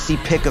 Must see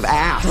pic of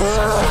ass.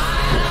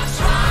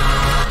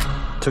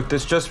 Took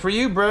this just for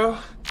you, bro.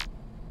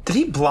 Did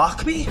he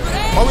block me?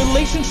 Our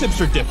relationships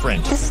are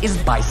different. This is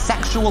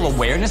Bisexual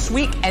Awareness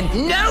Week, and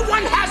no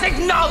one has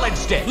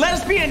acknowledged it.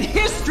 Lesbian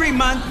History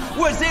Month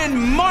was in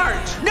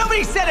March.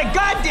 Nobody said a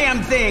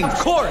goddamn thing. Of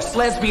course,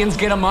 lesbians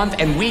get a month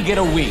and we get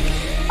a week.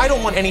 I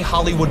don't want any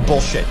Hollywood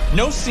bullshit.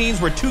 No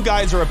scenes where two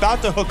guys are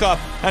about to hook up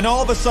and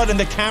all of a sudden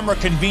the camera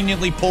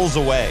conveniently pulls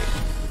away.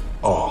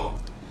 Oh,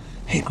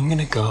 hey, I'm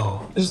gonna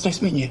go. It was nice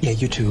meeting you. Yeah,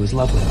 you too. It was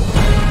lovely.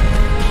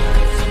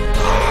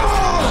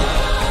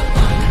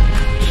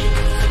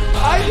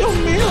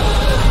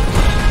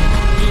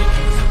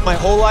 My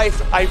whole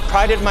life, I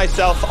prided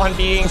myself on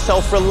being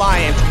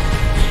self-reliant.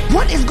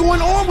 What is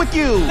going on with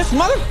you? This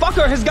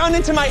motherfucker has gone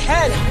into my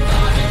head.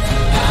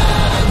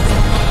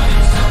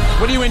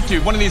 What are you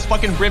into? One of these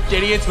fucking ripped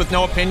idiots with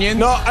no opinion?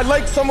 No, I'd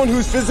like someone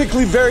who's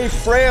physically very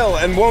frail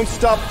and won't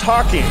stop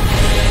talking.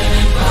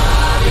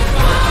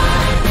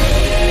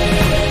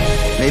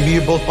 Maybe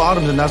you're both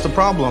bottoms and that's the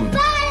problem.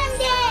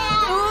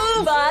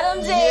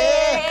 Bottom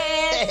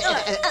day.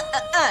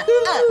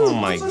 Oh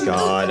my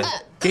god.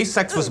 Gay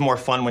sex was more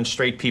fun when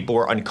straight people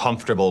were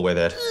uncomfortable with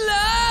it.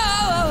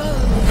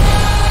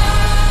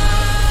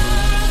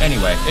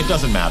 Anyway, it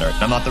doesn't matter.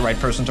 I'm not the right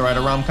person to write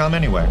a rom-com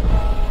anyway.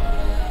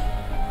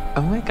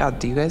 Oh my god,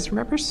 do you guys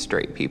remember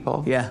Straight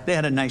People? Yeah, they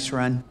had a nice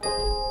run.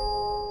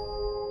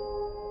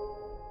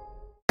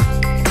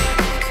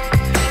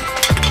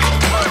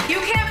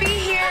 You can't be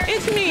here.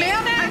 It's me.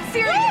 Ma'am, I'm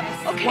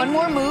serious. Okay. One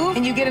more move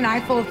and you get an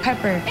eye full of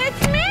pepper.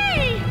 It's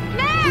me,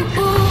 Mack.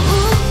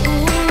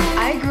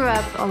 I grew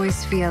up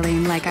always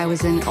feeling like I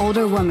was an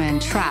older woman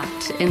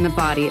trapped in the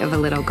body of a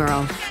little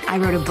girl. I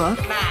wrote a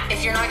book. Matt,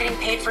 if you're not getting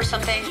paid for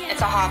something,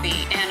 it's a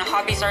hobby, and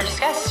hobbies are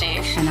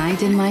disgusting. And I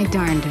did my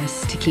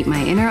darndest to keep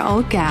my inner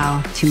old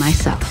gal to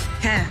myself.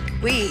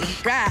 We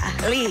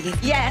rally.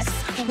 Yes,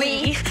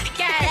 we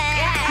get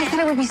it. I thought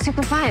it would be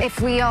super fun if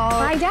we all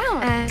lie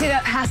down and did a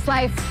past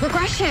life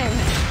regression.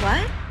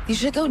 What? You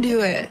should go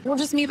do it. We'll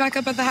just meet back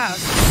up at the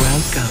house.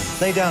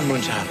 Welcome. Lay down,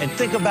 Moonshine, and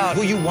think about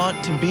who you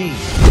want to be.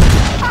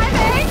 I'm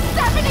a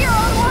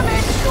 7-year-old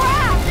woman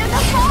trapped in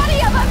the body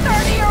of a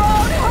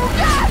 30-year-old who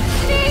just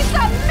needs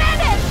a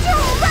minute to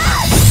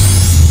rest!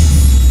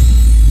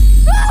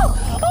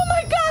 Oh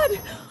my god!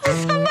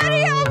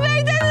 Somebody help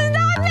me! This is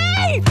not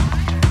me!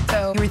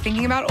 So, you were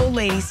thinking about old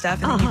lady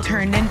stuff, and then you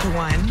turned into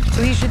one.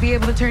 So he should be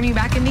able to turn you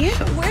back into you.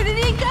 Where did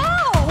he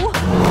go?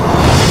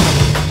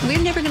 We're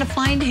never gonna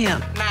find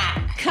him. Matt.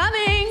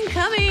 Coming.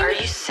 Are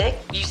you sick?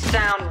 You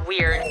sound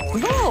weird.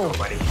 Whoa.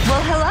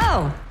 Well,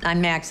 hello. I'm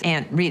Mack's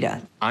Aunt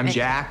Rita. I'm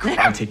Jack.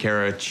 I take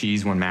care of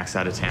Cheese when Mack's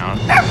out of town.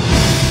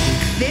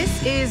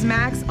 This is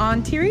Mack's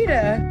Auntie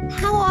Rita.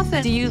 How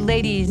often do you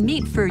ladies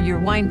meet for your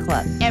wine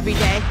club? Every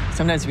day.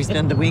 Sometimes we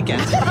spend the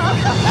weekend.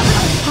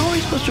 How are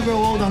supposed to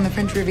grow old on the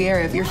French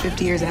Riviera if you're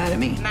 50 years ahead of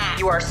me.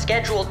 You are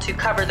scheduled to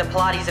cover the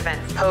Pilates event.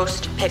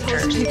 Post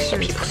pictures.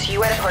 If people see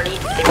you at a party,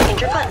 they will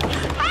think you're fun.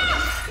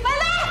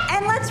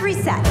 And let's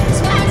reset.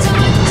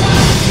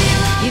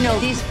 You know,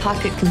 these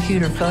pocket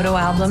computer photo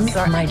albums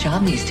are my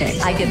job these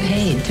days. I get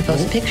paid to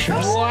post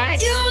pictures.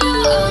 What?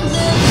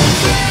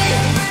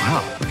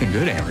 Wow, looking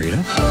good, Aunt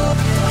Rita.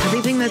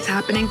 Everything that's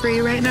happening for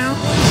you right now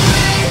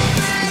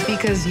is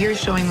because you're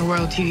showing the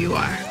world who you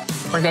are.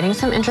 We're getting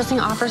some interesting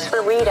offers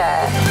for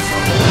Rita.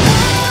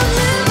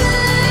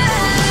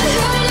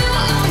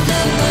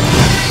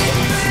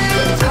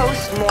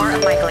 Post more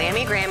of my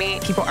glammy Grammy.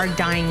 People are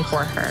dying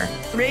for her.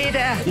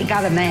 Rita, you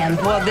got a man.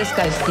 Well, this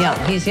guy's young.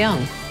 He's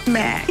young.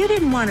 Mack, you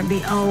didn't want to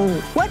be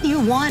old. What you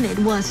wanted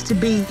was to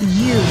be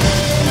you.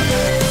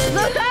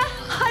 Look,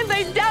 I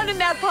laid down in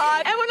that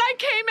pod, and when I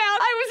came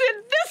out, I was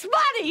in this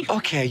body.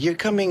 Okay, you're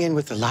coming in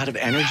with a lot of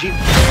energy.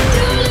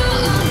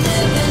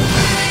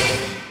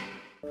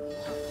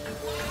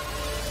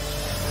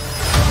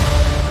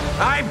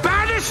 I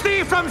banish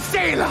thee from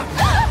Salem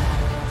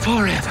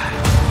forever.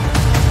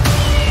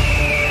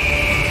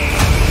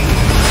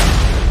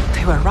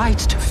 They were right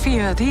to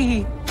fear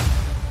thee.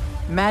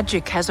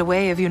 Magic has a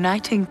way of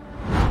uniting.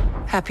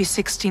 Happy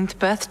 16th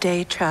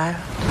birthday, child.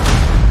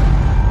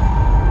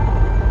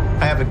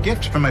 I have a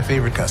gift for my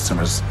favorite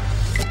customers.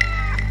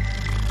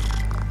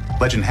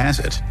 Legend has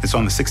it, it's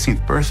on the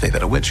 16th birthday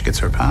that a witch gets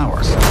her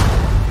powers.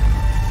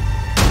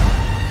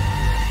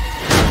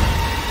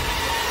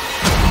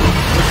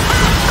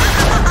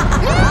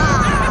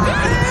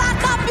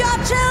 Lock up your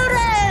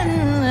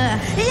children!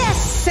 Yes,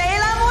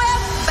 Salem, we're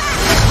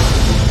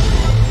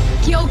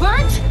back!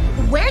 Gilbert,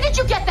 where did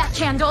you get that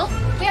candle?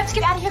 We have to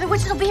get out of here. The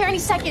witches will be here any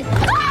second.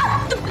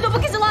 Ah! The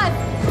book is alive.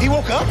 He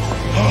woke up?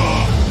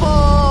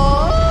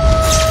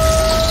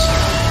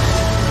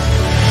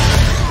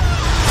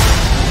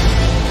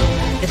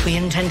 If we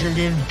intend to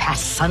live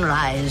past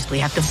sunrise, we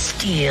have to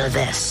steal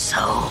their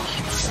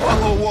souls.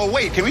 Whoa,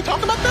 wait, can we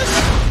talk about this?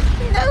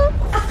 No.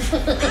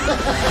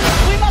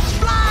 We must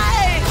fly!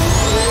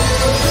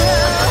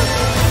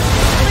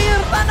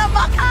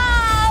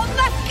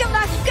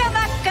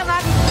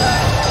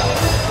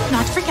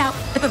 Not to freak out.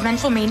 The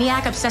vengeful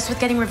maniac obsessed with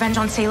getting revenge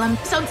on Salem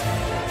sounds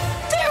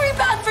very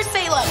bad for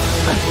Salem.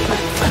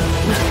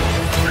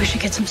 We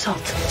should get some salt.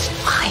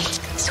 Why?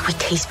 So we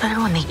taste better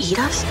when they eat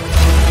us?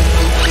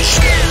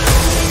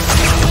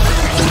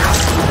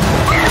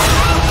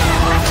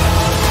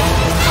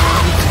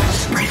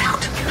 Spread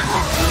out.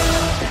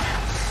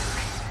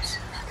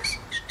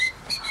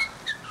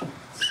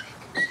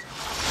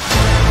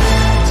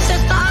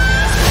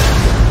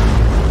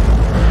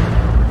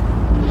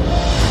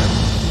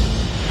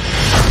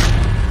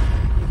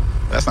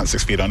 That's not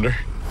 6 feet under.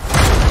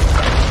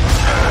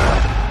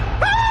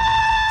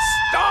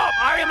 Stop!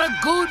 I am a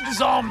good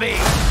zombie!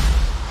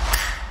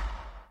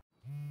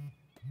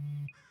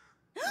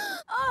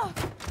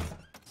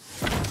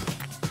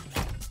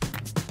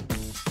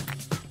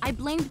 I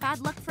blamed bad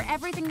luck for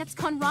everything that's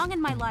gone wrong in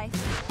my life.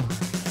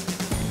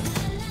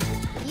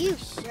 You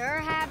sure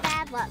have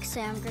bad luck,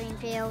 Sam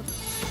Greenfield.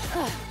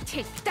 Ugh,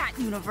 take that,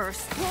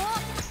 universe.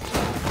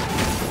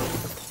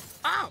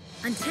 Oh,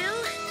 until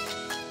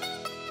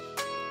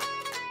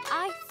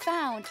I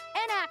found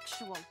an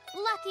actual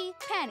lucky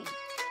penny.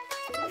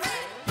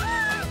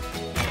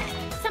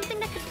 Something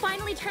that could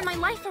finally turn my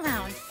life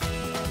around.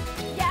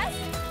 Yes,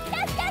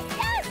 yes, yes,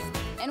 yes!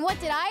 And what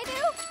did I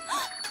do?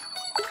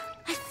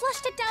 I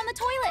flushed it down the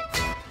toilet.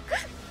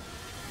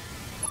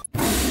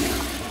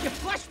 You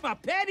flushed my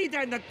penny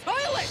down the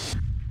toilet!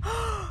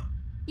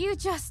 You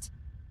just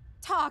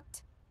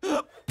talked.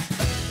 Wait!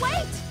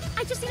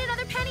 I just need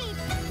another penny.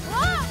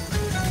 Ah!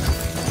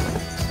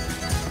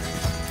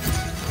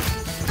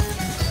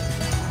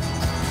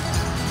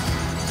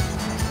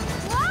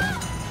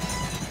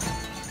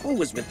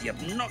 Always with the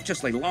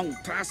obnoxiously long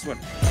password.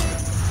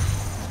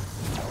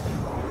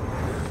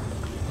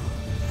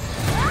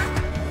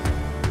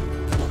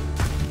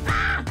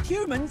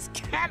 Humans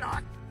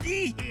cannot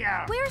be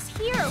here! Where's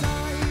here?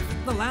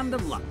 The land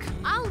of luck.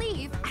 I'll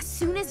leave as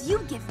soon as you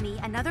give me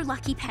another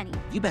lucky penny.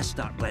 You best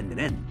start blending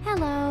in.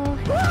 Hello.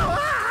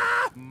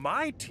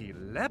 Mighty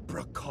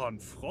leprechaun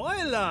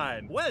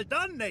Fräulein. Well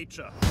done,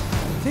 nature.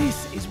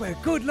 This is where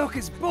good luck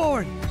is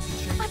born.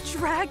 A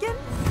dragon?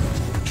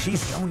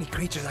 She's the only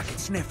creature that can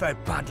sniff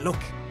out bad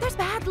luck. There's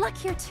bad luck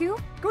here too.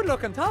 Good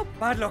luck on top,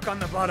 bad luck on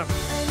the bottom.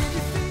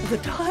 The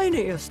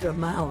tiniest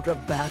amount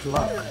of bad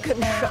luck can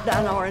shut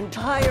down our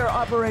entire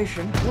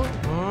operation.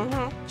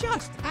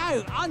 Just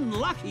how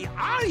unlucky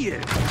are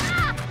you?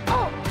 Ah!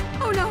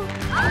 Oh no.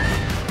 Ah!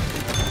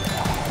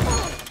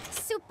 Oh,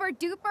 super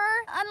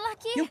duper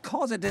unlucky? You'll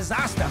cause a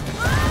disaster.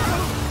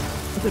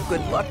 The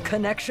good luck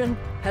connection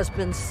has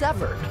been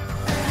severed.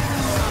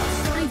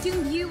 I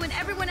doomed you and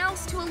everyone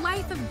else to a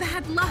life of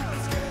bad luck.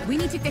 We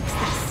need to fix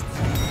this.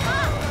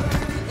 Ah!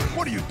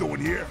 What are you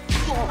doing here?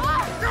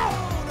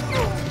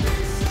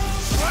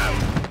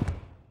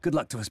 Good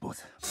luck to us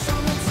both.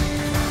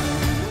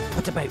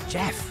 What about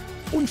Jeff?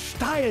 Und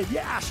steil,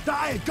 yeah,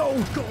 steil. Go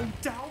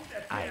down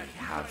that I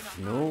have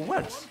no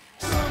words.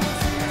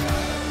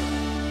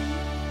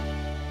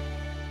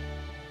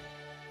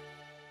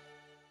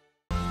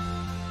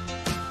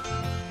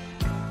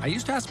 I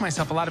used to ask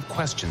myself a lot of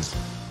questions.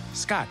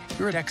 Scott,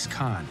 you're at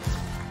ex-con.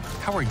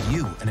 How are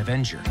you an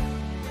Avenger?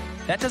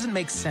 That doesn't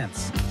make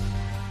sense.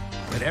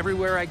 But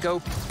everywhere I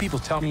go, people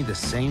tell me the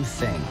same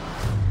thing.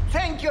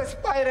 Thank you,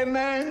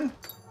 Spider-Man!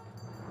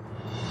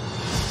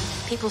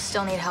 People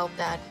still need help,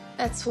 Dad.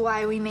 That's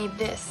why we made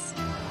this.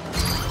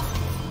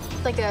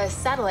 Like a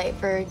satellite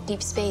for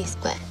deep space,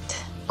 but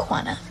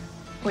quanta.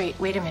 Wait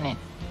a minute.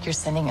 You're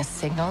sending a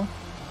signal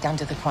down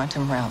to the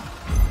quantum realm.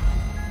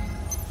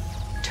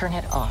 Turn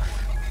it off.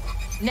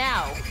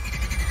 Now!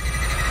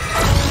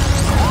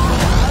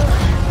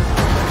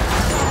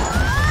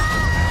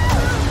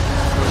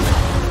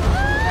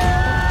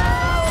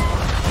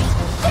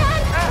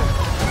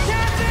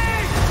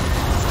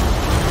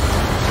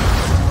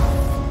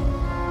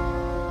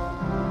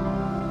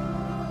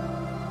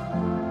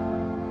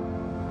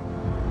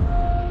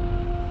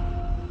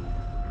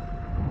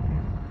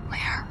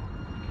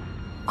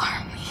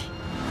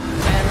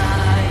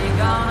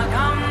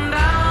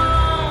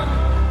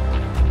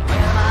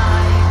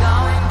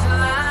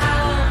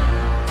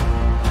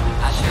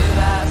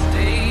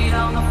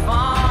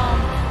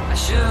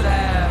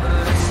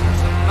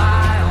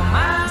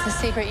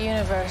 Secret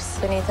universe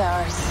beneath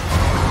ours.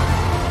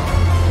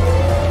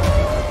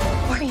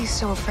 What are you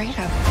so afraid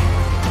of?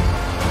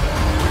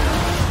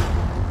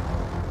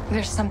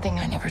 There's something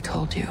I never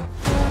told you.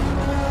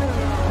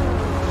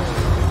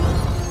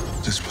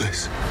 This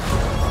place.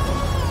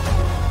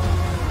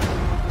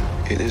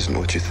 It isn't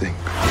what you think.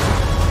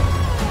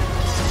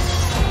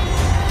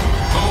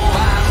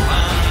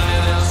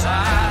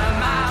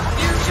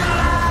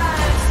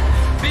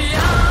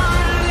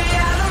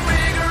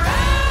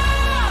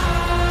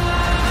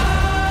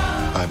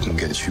 I can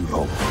get you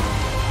home.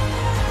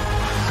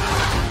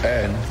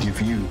 And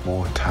give you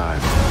more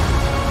time.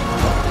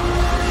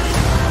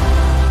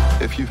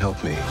 If you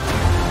help me.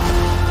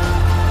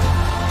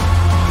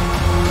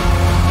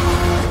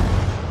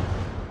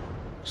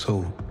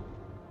 So,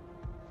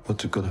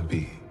 what's it gonna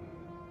be?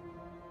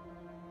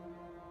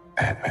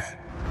 Ant-Man.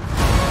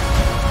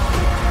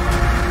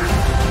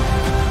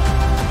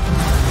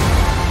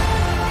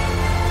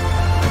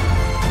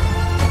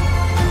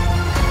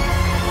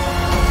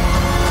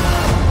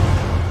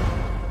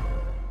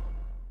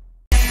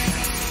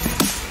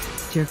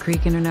 Deer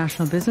Creek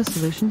International Business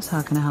Solutions,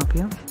 how can I help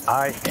you?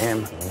 I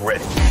am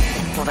ready.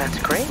 Well, that's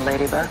great,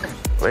 Ladybug.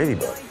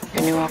 Ladybug?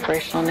 Your new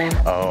operational name?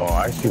 Oh,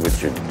 I see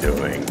what you're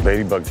doing.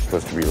 Ladybug's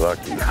supposed to be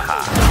lucky.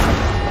 Ha!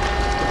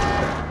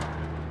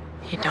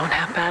 You don't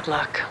have bad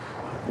luck.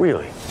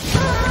 Really?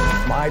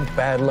 My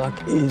bad luck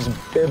is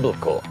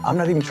biblical. I'm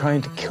not even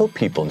trying to kill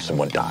people and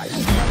someone dies.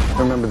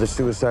 Remember the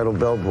suicidal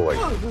bellboy?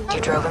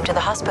 You drove him to the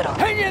hospital.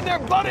 Hang in there,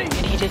 buddy! And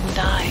he didn't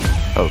die.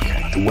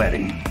 Okay, the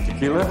wedding.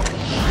 Tequila?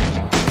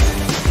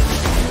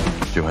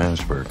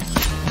 Johannesburg.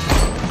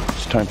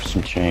 It's time for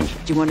some change.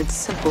 You wanted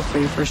simple for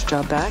your first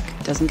job back.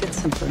 Doesn't get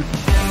simpler.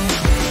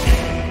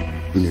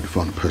 We need to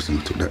find the person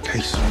who took that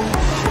case.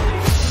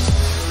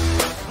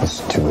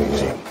 That's too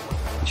easy.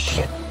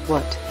 Shit.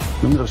 What?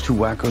 Remember those two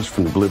wackos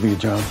from the Bolivia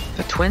job?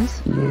 The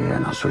twins? Yeah,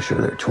 not so sure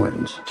they're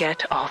twins.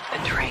 Get off the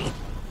train.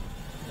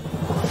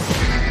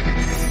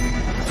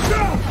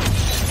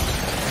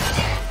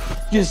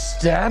 You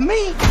stab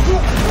me?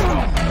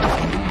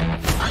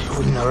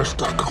 We never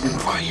stop coming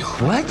for you.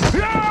 What?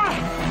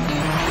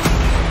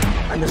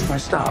 I missed my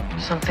stop.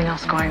 Something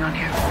else going on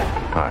here.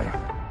 Hi.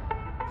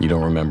 You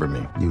don't remember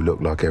me? You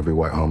look like every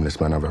white homeless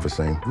man I've ever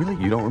seen. Really?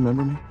 You don't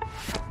remember me?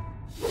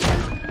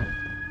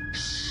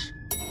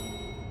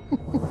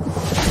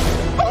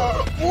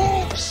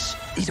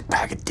 Eat a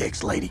bag of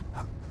dicks, lady.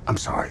 I'm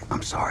sorry.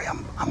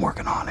 I'm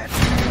working on it.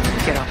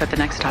 Get off at the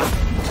next stop.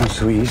 Sounds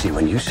so easy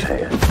when you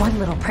say it. One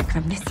little prick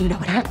from this, you know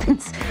what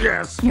happens?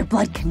 Yes. Your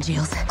blood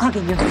congeals,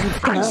 clogging your veins.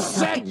 I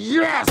said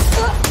yes!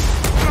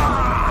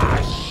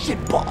 Shit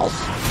balls.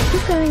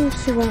 You're going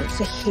to want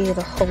to hear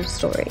the whole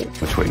story.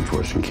 What's waiting for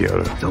us in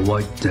Kyoto? The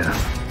White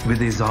Death, with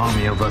his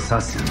army of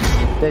assassins.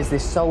 There's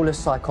this soulless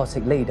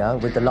psychotic leader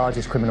with the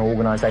largest criminal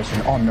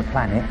organization on the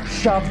planet,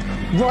 shoved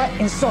right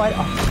inside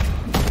us.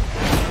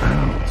 I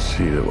don't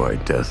see the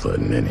White Death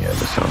letting any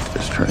of us off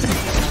this train.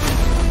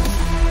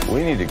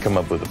 We need to come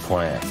up with a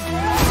plan.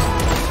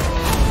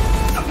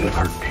 I'm gonna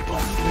hurt people.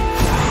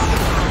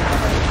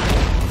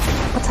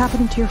 What's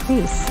happening to your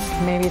face?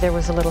 Maybe there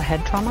was a little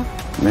head trauma?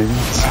 Maybe.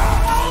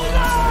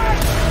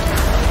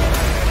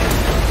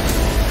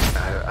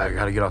 I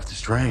gotta get off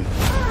this train.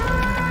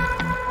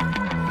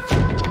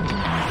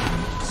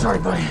 Sorry,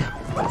 buddy.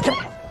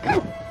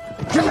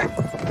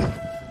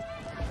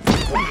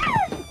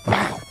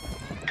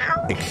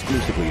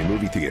 Exclusively in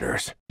movie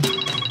theaters.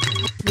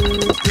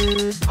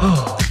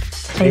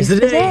 Today's the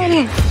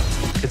day.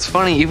 It's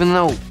funny, even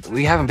though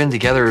we haven't been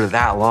together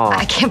that long.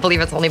 I can't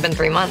believe it's only been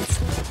 3 months.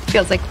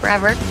 Feels like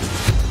forever.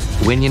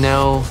 When you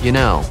know, you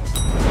know.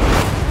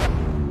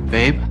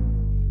 Babe,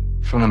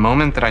 from the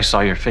moment that I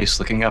saw your face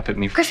looking up at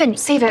me... Griffin,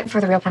 save it for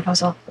the real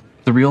proposal.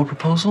 The real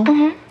proposal?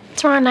 Mm-hmm.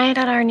 Tomorrow night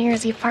at our New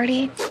Year's Eve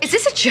party. Is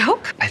this a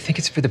joke? I think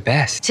it's for the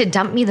best. To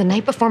dump me the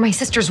night before my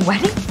sister's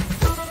wedding?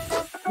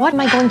 What am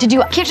I going to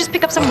do? I can't just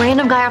pick up some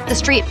random guy off the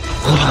street.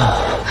 Who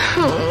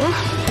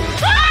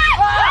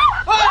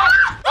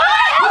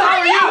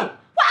are you?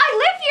 Well, I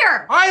live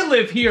here. I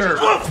live here.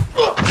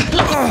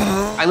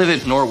 I live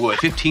at Norwood,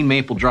 15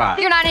 Maple Drive.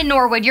 You're not in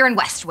Norwood, you're in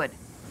Westwood.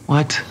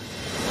 What?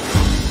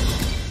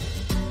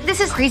 This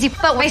is crazy,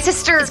 but my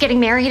sister is getting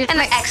married, and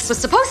my ex was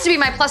supposed to be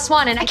my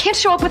 +1, and I can't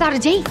show up without a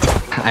date.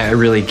 I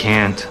really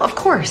can't. Of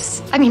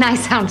course. I mean, I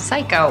sound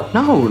psycho.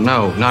 No,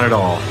 not at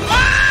all.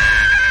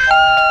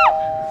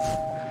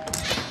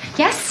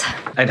 Yes?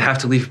 I'd have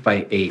to leave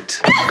by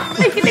 8.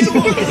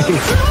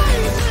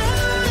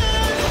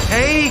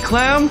 Hey,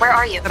 Clem. Where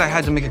are you? I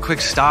had to make a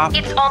quick stop.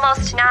 It's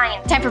almost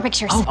 9. Time for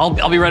pictures. Oh,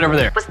 I'll be right over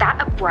there. Was that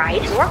a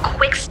bride? Your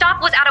quick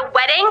stop was at a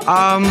wedding?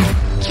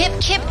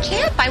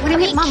 Kip. I want to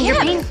meet Mom. You're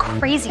being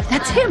crazy.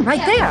 That's him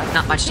right there.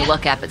 Not much to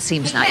look at, but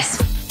seems nice.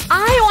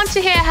 I want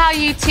to hear how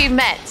you two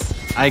met.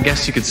 I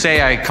guess you could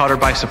say I caught her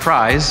by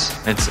surprise.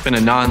 It's been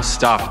a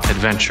non-stop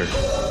adventure.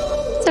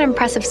 It's an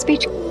impressive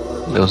speech. It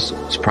was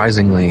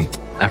surprisingly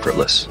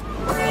effortless.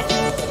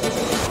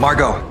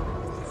 Margot.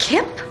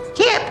 Kip?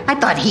 Kip? I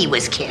thought he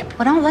was Kip.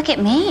 Well, don't look at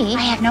me.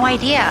 I have no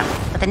idea.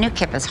 But the new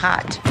Kip is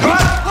hot.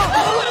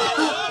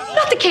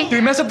 Not the cake. Did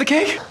we mess up the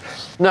cake?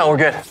 No, we're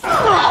good.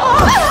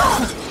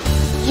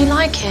 You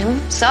like him?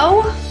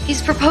 So?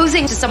 He's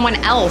proposing to someone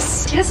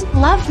else. He doesn't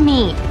love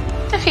me.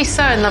 If he's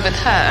so in love with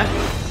her,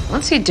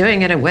 what's he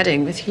doing at a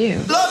wedding with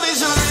you?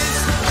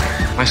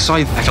 I saw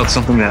you. I felt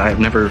something that I've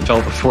never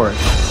felt before.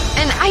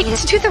 And I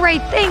just do the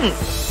right thing.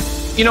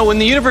 You know, when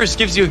the universe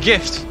gives you a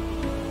gift,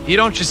 you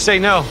don't just say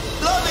no.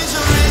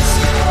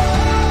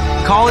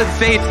 Call it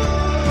fate,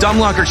 dumb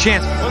luck, or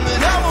chance.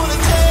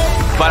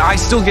 But I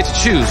still get to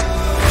choose.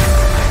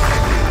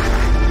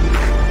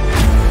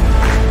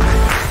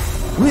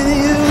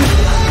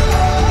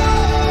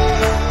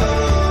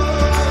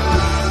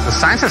 The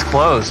sign says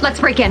closed. Let's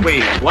break in.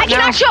 Wait, what I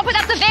cannot now? show up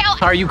without the veil.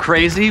 Are you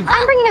crazy?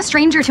 I'm bringing a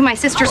stranger to my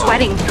sister's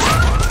wedding.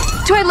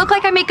 Do I look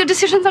like I make good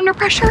decisions under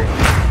pressure?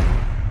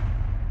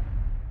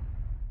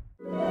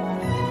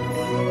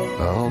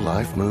 Oh,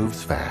 life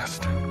moves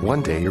fast.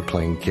 One day you're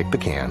playing kick the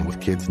can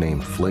with kids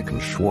named Flick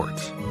and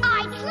Schwartz.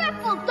 I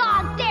triple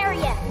dog dare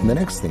you! And the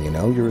next thing you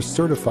know, you're a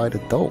certified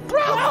adult.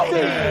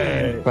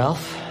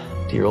 Ralph,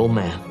 dear old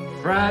man.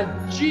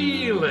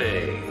 Fragile.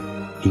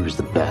 He was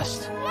the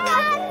best.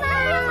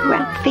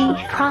 Ralphie,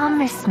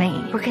 promise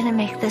me we're gonna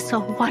make this a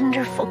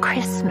wonderful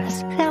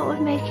Christmas. That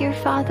would make your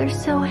father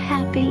so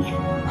happy.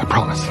 I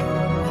promise.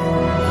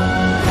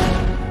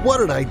 What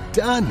had I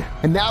done?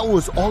 And now it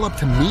was all up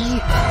to me?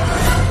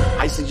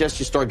 I suggest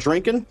you start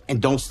drinking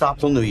and don't stop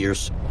till New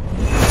Year's.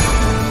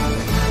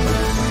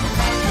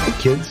 Hey,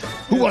 kids,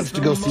 who wants to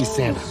go see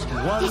Santa?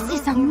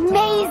 This is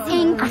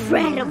amazing!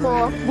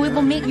 Incredible! We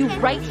will meet you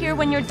right here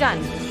when you're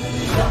done.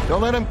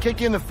 Don't let him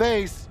kick you in the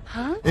face.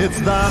 Huh? It's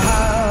the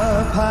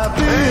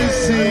happy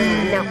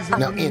season.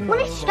 Now in. When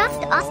it's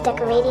just us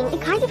decorating,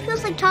 it kind of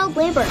feels like child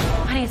labor.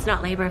 Honey, it's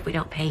not labor if we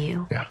don't pay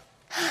you. Yeah.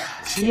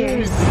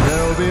 Cheers.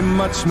 There'll be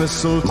much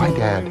mistletoe. My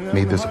dad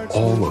made this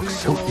all look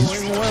so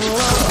easy.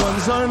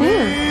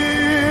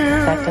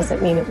 That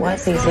doesn't mean it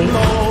was easy.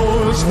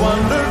 Most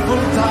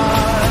wonderful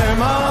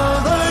time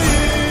of the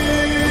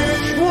year.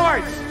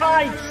 Schwartz,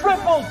 I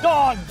triple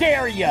dog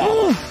dare you.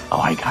 Oh,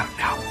 I got it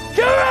now.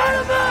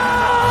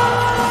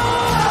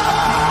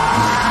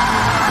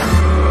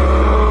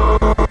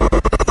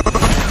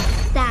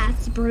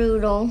 That's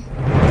brutal.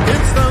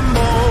 It's the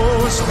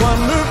most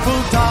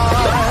wonderful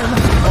time.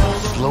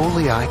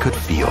 Slowly, I could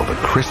feel the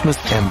Christmas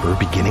ember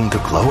beginning to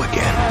glow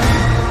again.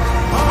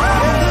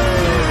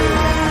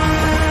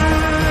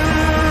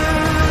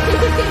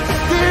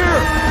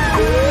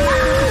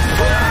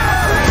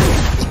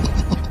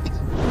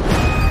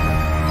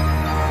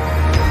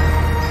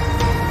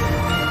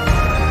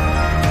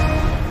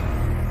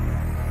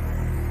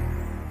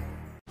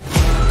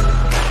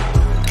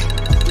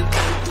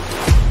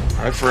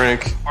 Hi,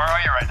 Frank. Where are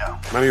you right now?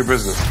 None of your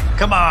business.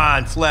 Come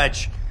on,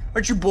 Fletch.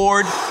 Aren't you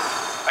bored?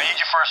 I need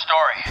your first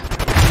story.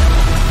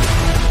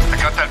 I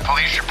got that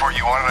police report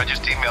you wanted. I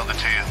just emailed it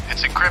to you.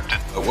 It's encrypted.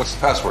 What's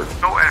the password?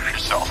 Go F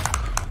yourself.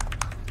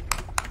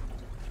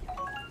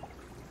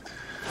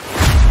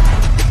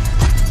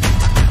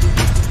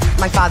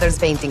 My father's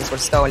paintings were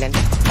stolen.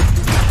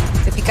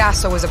 The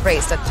Picasso was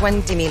appraised at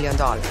 $20 million.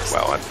 Well,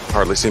 that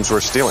hardly seems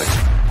worth stealing.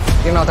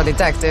 You're not a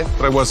detective.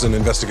 But I was an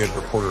investigative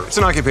reporter. It's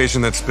an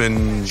occupation that's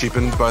been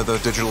cheapened by the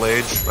digital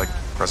age, like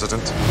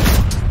president.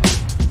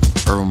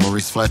 Earl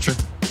Maurice Fletcher?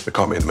 They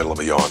caught me in the middle of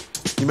a yawn.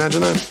 Can you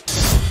imagine that?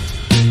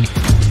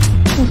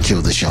 Who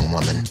killed this young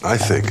woman? I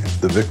think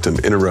the victim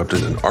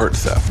interrupted an art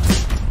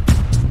theft.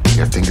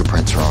 Your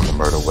fingerprints are on the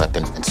murder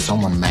weapon, and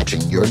someone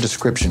matching your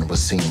description was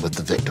seen with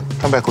the victim.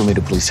 Come back with me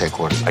to police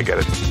headquarters. I get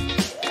it.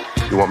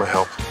 You want my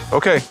help?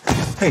 Okay.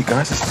 Hey,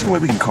 guys, this is the way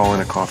we can call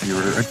in a coffee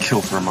order. I'd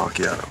kill for a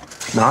macchiato.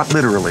 Not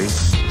literally.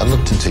 I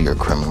looked into your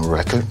criminal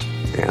record.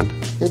 And?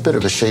 You're a bit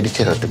of a shady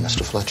character,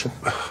 Mr. Fletcher.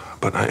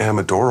 But I am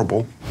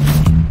adorable.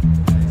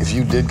 If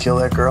you did kill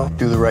that girl,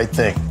 do the right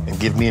thing and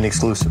give me an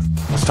exclusive.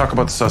 Let's talk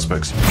about the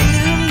suspects.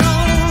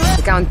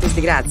 The Countess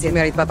di Grazia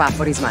married Papa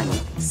for his money.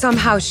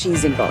 Somehow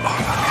she's involved.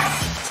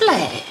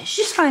 Fletch,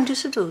 she's trying to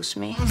seduce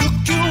me.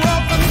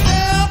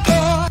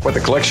 What the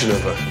collection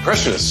of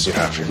impressionists you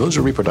have here. Those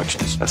are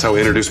reproductions. That's how we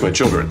introduce my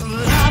children.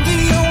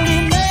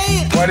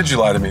 Why did you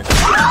lie to me?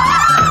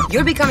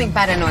 You're becoming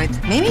paranoid.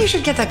 Maybe you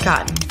should get that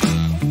gun.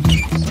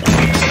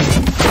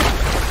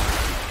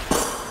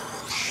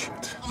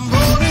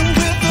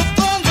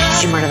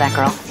 Did you murder that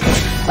girl?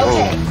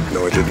 Okay. Oh,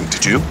 no, I didn't.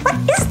 Did you? What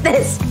is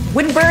this?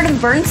 Winburn and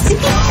Bernstein?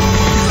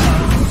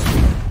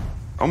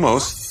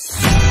 Almost.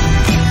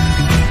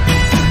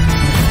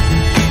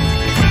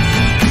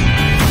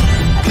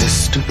 This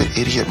stupid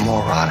idiot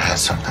moron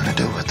has something to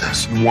do with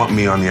this. You want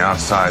me on the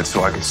outside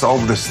so I can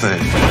solve this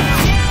thing.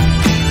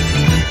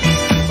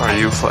 Are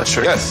you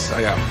Fletcher? Yes,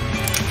 I am.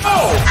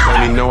 Oh!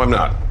 I mean, no, I'm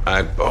not.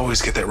 I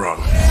always get that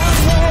wrong.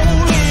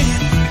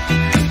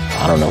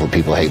 I don't know who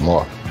people hate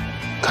more,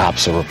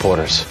 cops or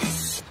reporters.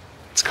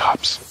 It's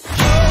cops.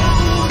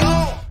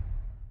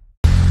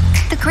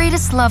 The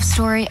greatest love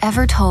story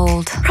ever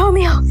told.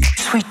 Romeo.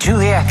 Sweet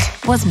Juliet.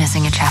 Was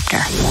missing a chapter.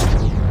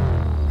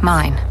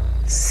 Mine.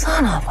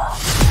 Son of a...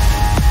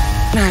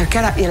 Now,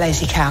 get up, you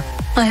lazy cow.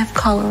 I have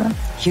cholera.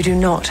 You do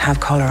not have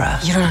cholera.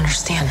 You don't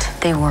understand.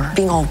 They were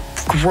being all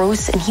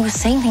gross, and he was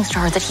saying things to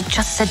her that he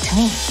just said to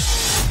me.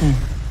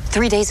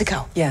 3 days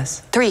ago.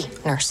 Yes. 3,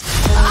 nurse.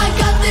 I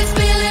got this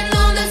feeling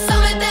on the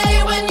summer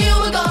day when you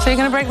were gone. So you're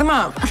gonna break them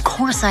up? Of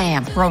course I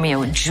am.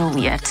 Romeo and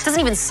Juliet. Doesn't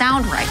even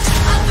sound right.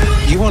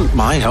 You want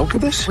my help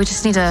with this? We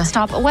just need to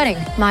stop a wedding.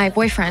 My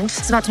boyfriend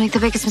is about to make the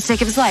biggest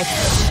mistake of his life.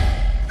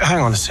 Hang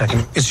on a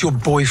second. It's your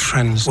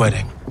boyfriend's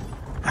wedding.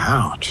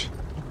 Ouch.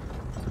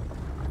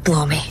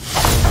 Blow me.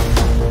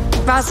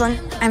 Rosaline,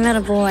 I met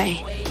a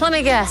boy. Let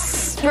me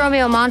guess.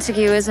 Romeo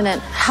Montague, isn't it?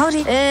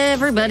 Howdy.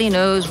 Everybody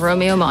knows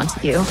Romeo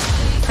Montague.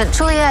 But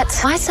Juliet,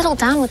 why settle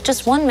down with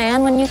just one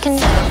man when you can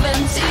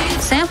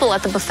sample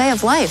at the buffet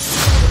of life?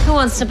 Who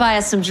wants to buy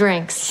us some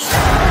drinks?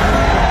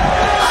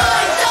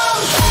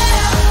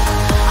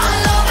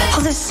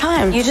 All this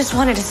time, you just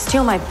wanted to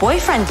steal my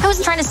boyfriend. I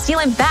wasn't trying to steal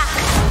him back.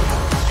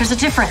 There's a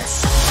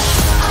difference.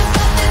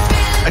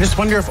 I just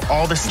wonder if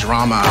all this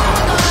drama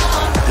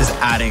is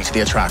adding to the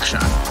attraction.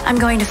 I'm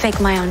going to fake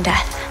my own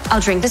death. I'll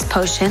drink this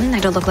potion.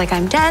 It'll look like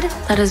I'm dead.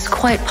 That is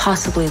quite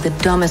possibly the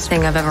dumbest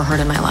thing I've ever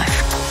heard in my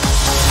life.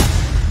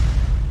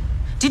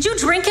 Did you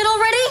drink it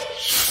already?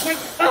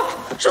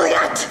 Oh,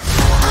 Juliet!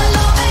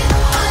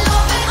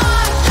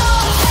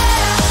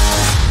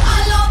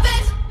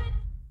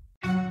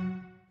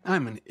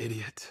 I'm an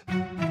idiot.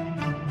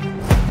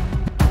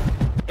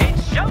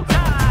 It's showtime!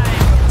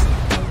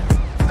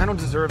 I don't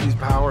deserve these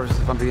powers,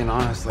 if I'm being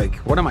honest. Like,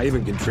 what am I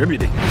even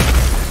contributing?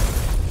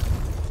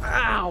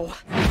 Ow!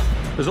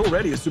 There's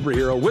already a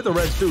superhero with a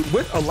red suit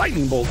with a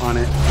lightning bolt on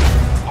it.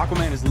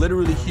 Aquaman is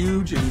literally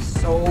huge and he's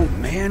so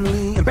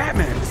manly. And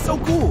Batman is so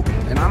cool.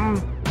 And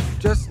I'm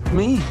just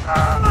me.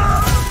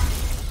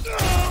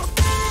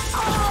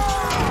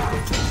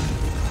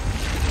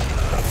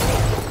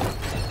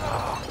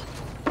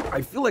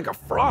 I feel like a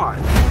fraud.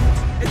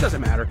 It doesn't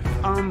matter.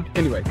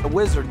 Anyway, the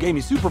wizard gave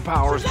me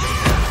superpowers.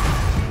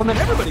 Well, then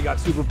everybody got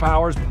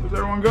superpowers. Where's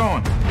everyone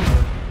going?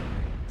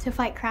 To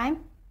fight crime?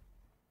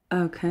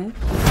 Okay.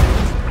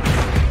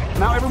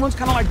 Now everyone's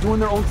kind of like doing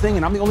their own thing,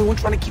 and I'm the only one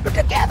trying to keep it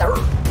together.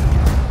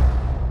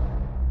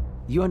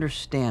 You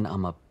understand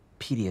I'm a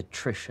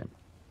pediatrician,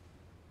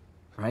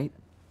 right?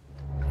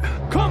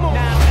 Come on!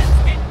 Now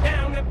let's get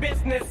down to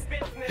business.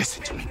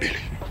 Listen to me, Billy.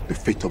 The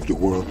fate of the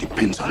world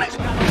depends on it.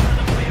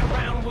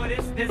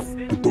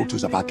 The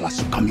daughters of Atlas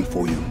are coming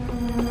for you.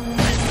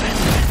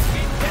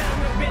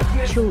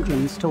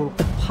 Children stole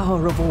the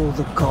power of all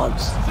the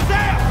gods.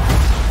 Shazam!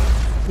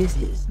 This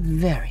is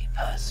very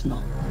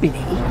personal, Billy.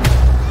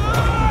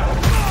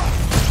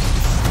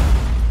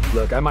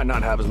 Look, I might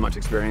not have as much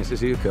experience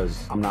as you,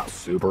 because I'm not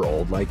super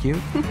old like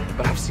you.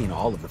 But I've seen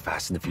all of the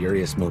Fast and the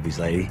Furious movies,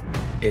 lady.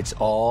 It's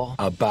all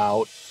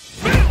about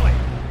family!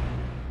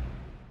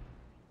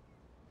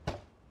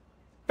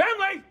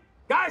 Family!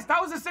 Guys,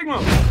 that was a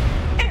signal!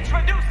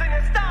 Introducing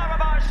the star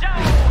of our show.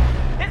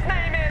 His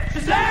name is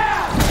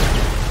Shazam!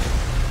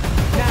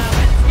 Now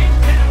let's get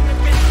down to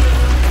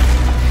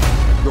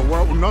business. The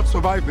world will not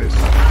survive this.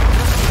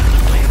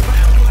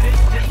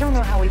 I don't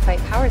know how we fight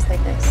powers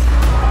like this.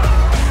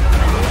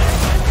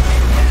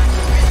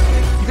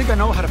 You think I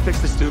know how to fix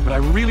this dude, but I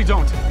really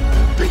don't.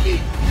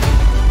 Billy,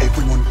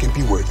 everyone can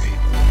be worthy.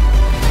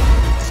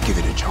 Let's give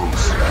it a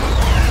chance.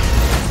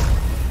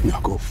 Now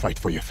go fight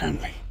for your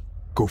family.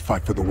 Go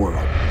fight for the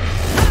world.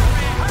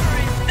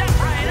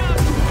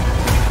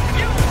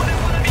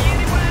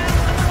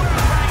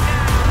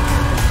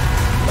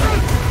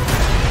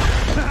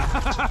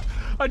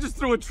 I just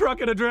threw a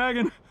truck at a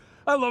dragon.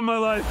 I love my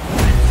life.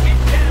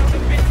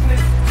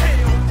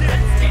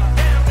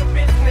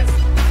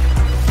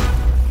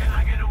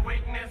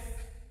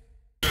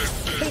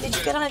 Hey, did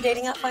you get on a a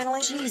dating app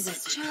finally?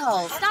 Jesus,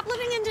 chill. Stop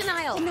living in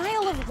denial.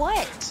 Denial of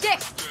what? Dick.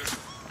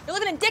 You're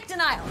living in dick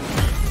denial.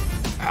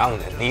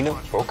 Alan and Nina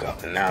broke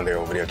up, and now they're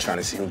over there trying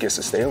to see who gets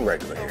to stay a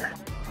regular here.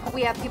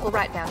 We have people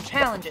write down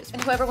challenges,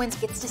 and whoever wins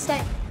gets to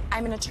stay.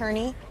 I'm an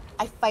attorney.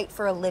 I fight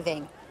for a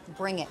living.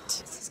 Bring it.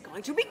 This is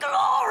going to be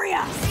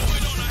glorious.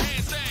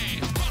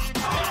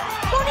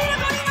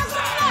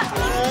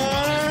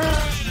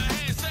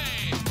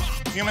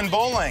 Human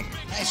bowling.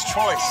 Nice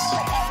choice.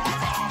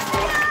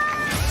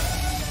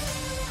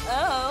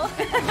 Oh.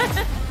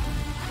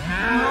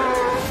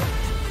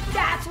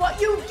 That's what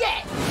you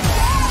get.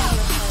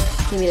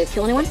 You need to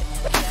kill anyone?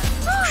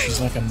 She's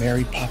like a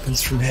Mary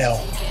Poppins from hell.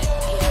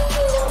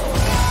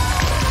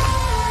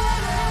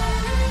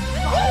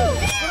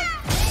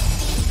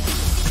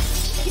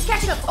 He's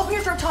catching up. Open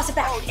your throat, toss it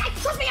back.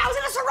 Trust me, I was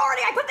in a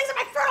sorority. I put things in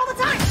my throat all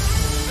the time.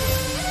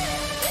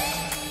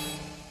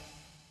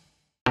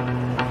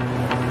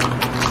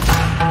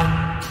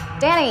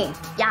 Danny.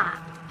 Yeah.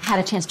 Had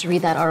a chance to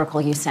read that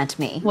article you sent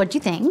me. What'd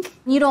you think?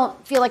 You don't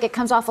feel like it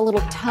comes off a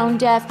little tone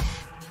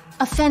deaf,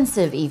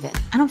 offensive even?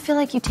 I don't feel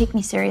like you take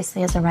me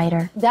seriously as a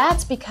writer.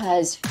 That's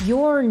because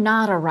you're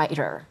not a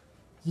writer.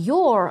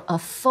 You're a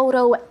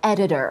photo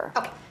editor.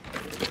 Okay.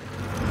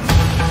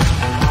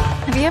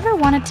 Have you ever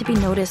wanted to be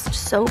noticed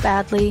so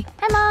badly?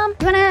 Hi, Mom.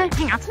 You wanna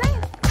hang out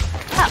tonight?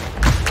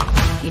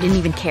 Oh. You didn't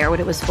even care what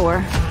it was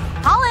for.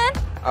 Colin!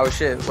 Oh,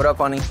 shit. What up,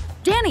 honey?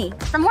 Danny,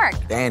 from work.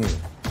 Danny.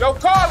 Yo,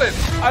 Colin!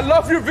 I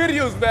love your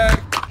videos, man.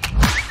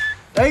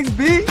 Thanks,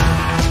 B.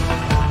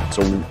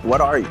 So, what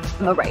are you?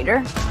 I'm a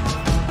writer.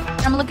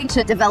 I'm looking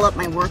to develop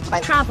my work by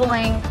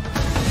traveling.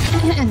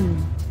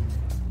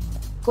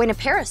 Going to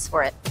Paris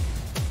for it.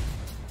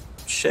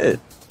 Shit.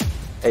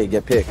 Hey,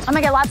 get pics. I'm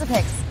gonna get lots of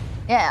pics.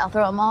 Yeah, I'll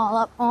throw them all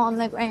up on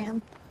the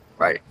gram.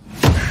 Right.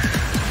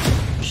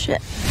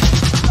 Shit.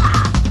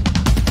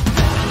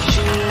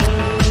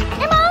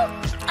 Hey, Mom!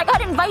 I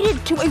got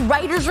invited to a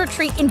writer's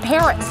retreat in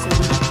Paris.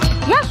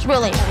 Yes,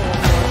 really.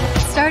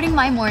 Starting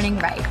my morning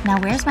right. Now,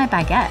 where's my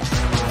baguette?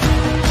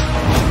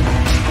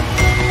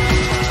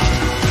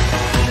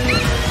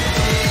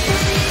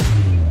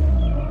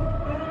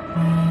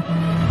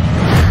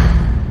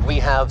 We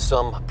have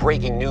some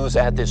breaking news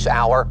at this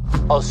hour.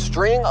 A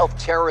string of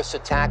terrorist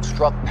attacks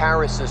struck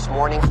Paris this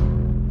morning,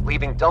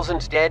 leaving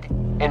dozens dead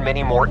and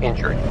many more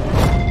injured.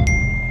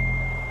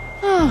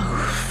 Oh,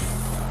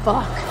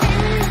 fuck.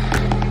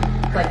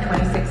 Flight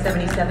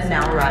 2677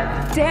 now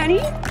arriving.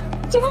 Danny?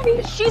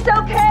 Danny, she's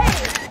okay.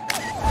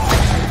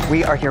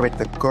 We are here with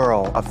the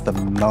girl of the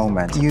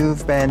moment.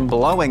 You've been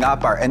blowing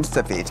up our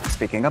Insta feed.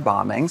 Speaking of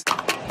bombings.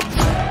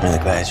 Really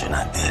glad you're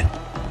not dead.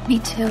 Me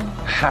too.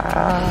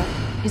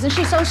 Isn't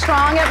she so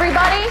strong,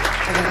 everybody?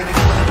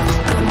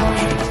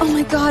 Oh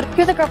my God,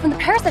 you're the girl from the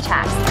Paris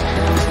attacks.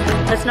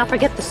 Let's not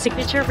forget the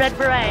signature red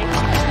beret.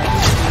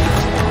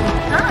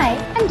 Hi,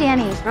 I'm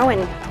Danny.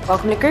 Rowan,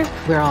 welcome to group.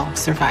 We're all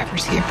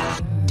survivors here.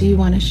 Do you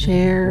want to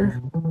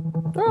share?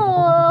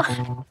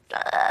 Oh.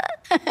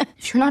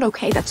 If you're not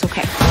okay, that's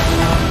okay.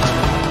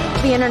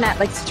 The internet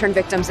likes to turn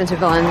victims into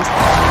villains.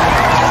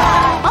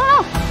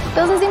 Oh no,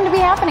 doesn't seem to be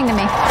happening to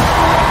me.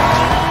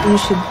 You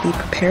should be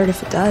prepared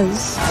if it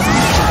does.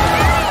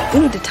 We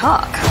need to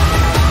talk.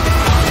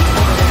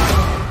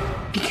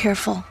 Be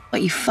careful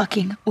what you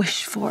fucking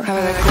wish for.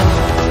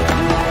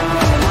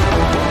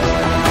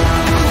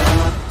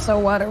 So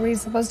what, are we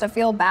supposed to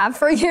feel bad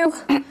for you?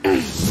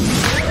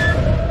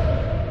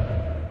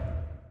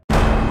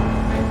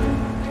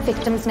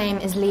 Victim's name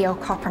is Leo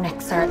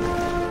Kopernik, sir.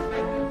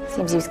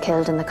 Seems he was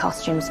killed in the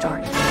costume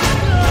store.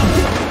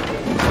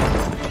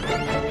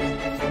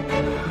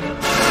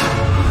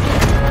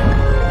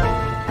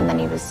 And then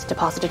he was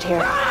deposited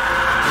here.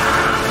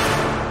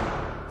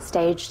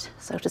 Staged,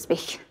 so to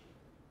speak.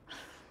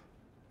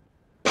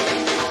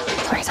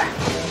 Sorry, sir.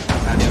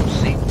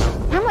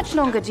 How much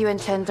longer do you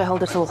intend to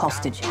hold us all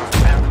hostage?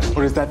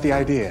 Or is that the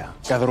idea?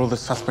 Gather all the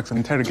suspects and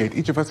interrogate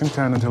each of us in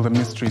turn until the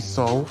mystery's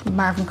solved?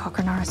 Marvin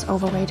Cocker-Norris,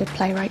 overrated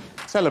playwright.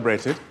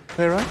 Celebrated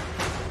playwright?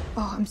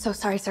 Oh, I'm so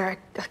sorry, sir.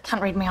 I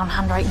can't read my own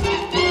handwriting.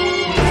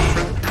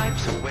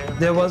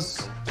 There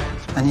was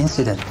an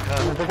incident.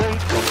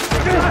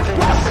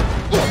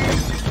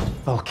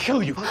 I'll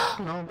kill you.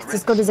 It's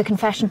as good as a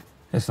confession.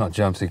 Let's not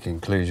jump to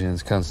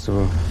conclusions,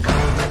 Constable.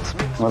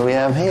 What do we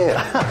have here?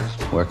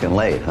 Working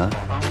late, huh?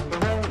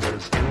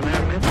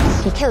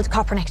 He killed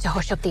Kopernik to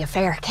hush up the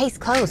affair. Case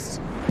closed.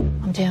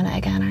 I'm doing it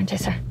again, aren't I,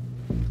 sir?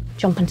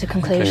 Jumping to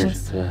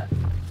conclusions. Yeah,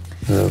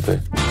 a little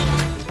bit.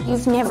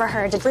 You've never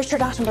heard of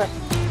Richard Attenborough.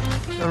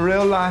 A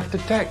real-life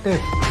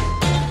detective.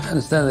 I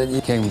understand that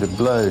you came to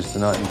blows the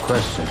night in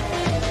question.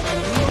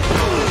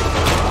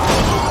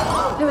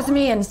 It was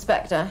me,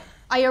 Inspector.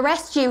 I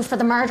arrest you for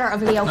the murder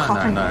of Leo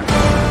Kopernik.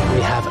 No.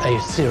 We have a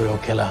serial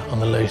killer on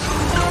the loose.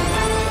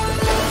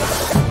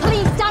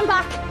 Please, stand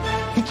back!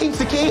 He keeps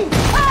the key.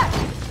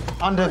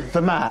 Under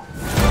the mat.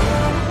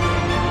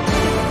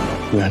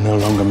 We are no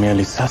longer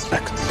merely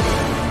suspects.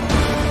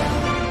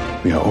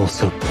 We are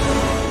also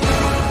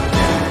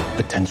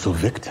potential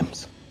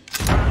victims.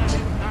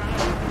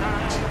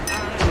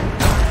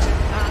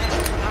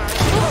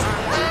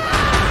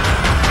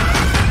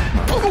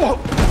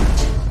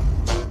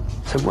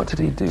 So what did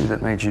he do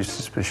that made you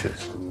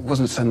suspicious? It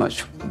wasn't so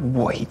much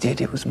what he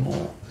did, it was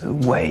more the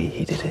way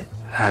he did it.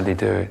 How'd he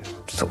do it?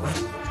 Sort of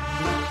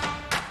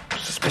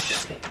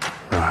suspiciously.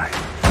 Right.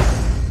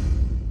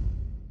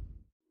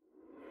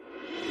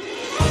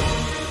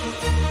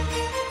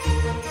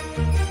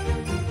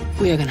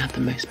 We are going to have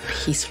the most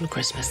peaceful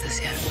Christmas this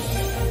year.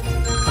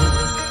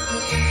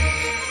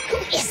 Who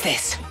is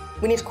this?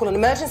 We need to call an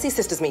emergency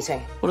sisters meeting.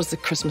 What has the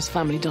Christmas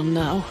family done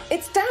now?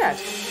 It's Dad.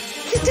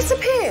 He's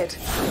disappeared.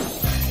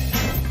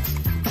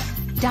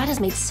 Dad has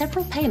made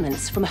several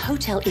payments from a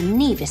hotel in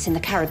Nevis in the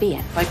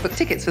Caribbean. I've booked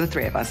tickets for the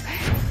three of us.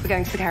 We're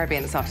going to the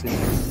Caribbean this afternoon.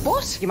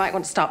 What? You might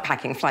want to start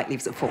packing. Flight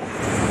leaves at 4. Don't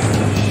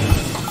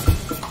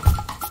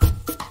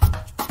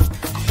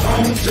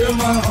tell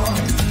my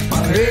heart,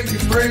 my head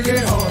can break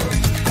it hard.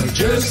 I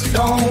just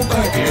don't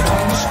think it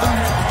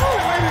understand.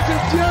 Ladies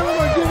and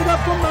gentlemen, give it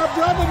up for my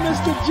brother,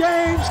 Mr.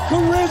 James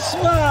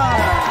Charisma.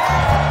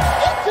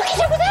 Look at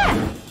over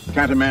there.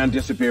 Can't a man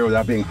disappear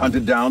without being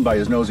hunted down by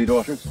his nosy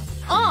daughters?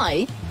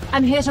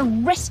 I'm here to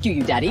rescue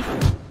you, Daddy.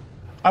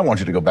 I want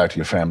you to go back to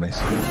your families.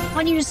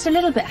 Aren't you just a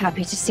little bit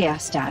happy to see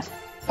us, Dad?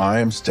 I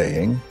am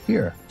staying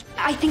here.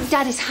 I think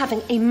Dad is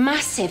having a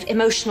massive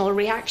emotional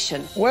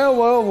reaction. Well,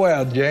 well,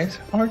 well, James.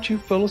 Aren't you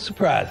full of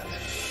surprises?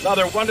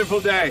 Another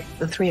wonderful day.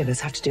 The three of us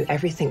have to do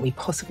everything we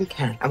possibly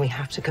can, and we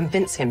have to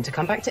convince him to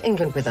come back to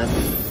England with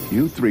us.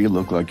 You three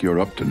look like you're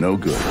up to no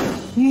good.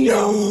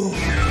 No!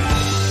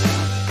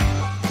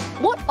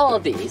 What are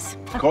these?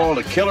 Called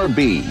a killer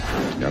bee. You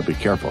gotta be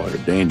careful. They're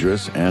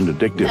dangerous and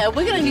addictive.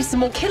 We're gonna need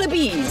some more killer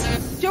bees.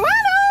 Joanna!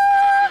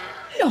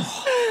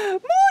 Oh.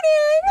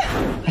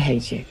 Morning! I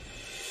hate you.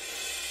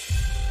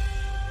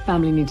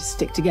 Family need to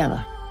stick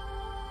together.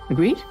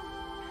 Agreed?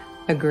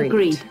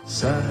 Agreed.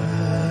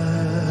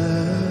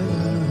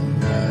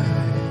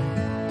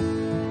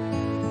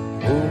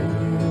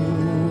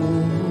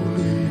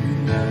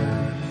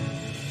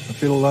 I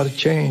feel a lot of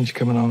change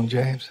coming on,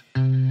 James.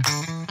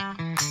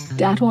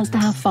 Dad wants to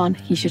have fun.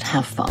 He should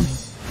have fun.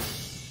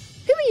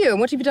 Who are you and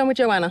what have you done with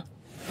Joanna?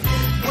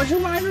 Would you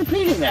mind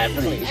repeating that,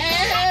 please?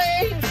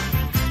 Hey!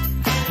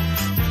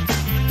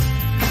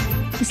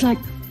 It's like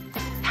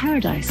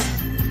paradise.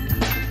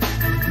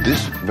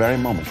 This very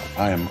moment,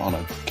 I am on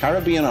a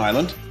Caribbean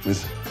island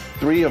with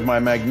 3 of my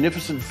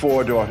magnificent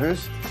 4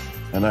 daughters,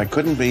 and I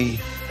couldn't be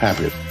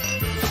happier.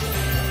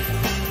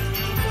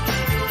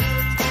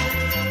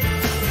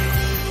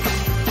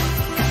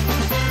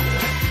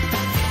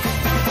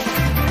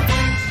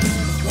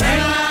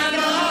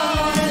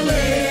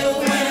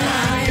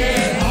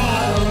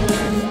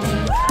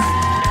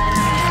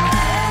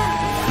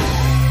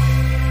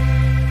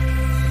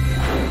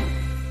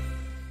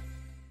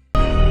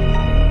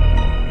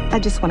 I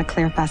just want to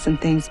clarify some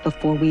things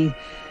before we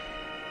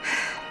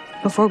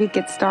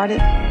get started.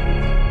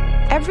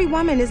 Every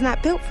woman is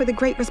not built for the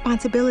great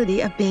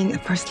responsibility of being a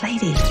first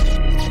lady.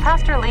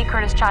 Pastor Lee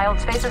Curtis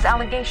Childs faces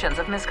allegations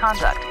of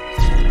misconduct.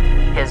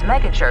 His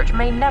megachurch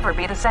may never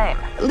be the same.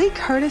 Lee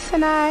Curtis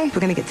and we're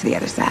going to get to the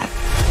other side.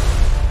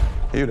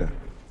 You there?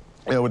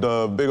 Yeah, with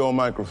the big old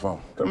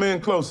microphone. Come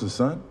in closer,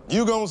 son.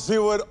 You gonna see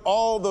what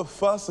all the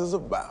fuss is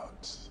about.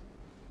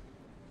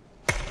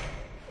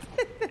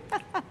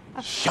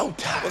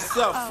 Showtime. What's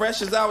up?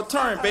 Fresh is our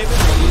turn, baby.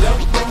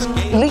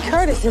 Lee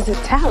Curtis is a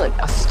talent,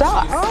 a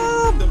star.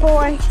 Oh,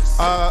 boy.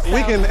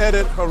 We can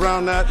edit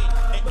around that,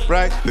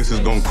 right? This is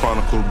gonna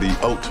chronicle the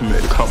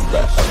ultimate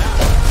comeback.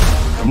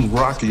 I'm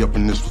Rocky up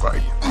in this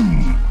fight.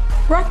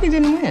 Rocky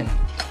didn't win.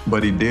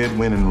 But he did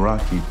win in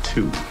Rocky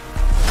 2.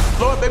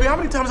 Lord, baby, how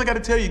many times I gotta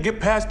tell you, get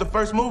past the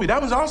first movie?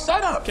 That was all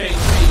set up.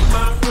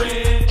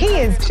 He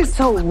is just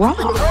so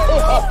wrong.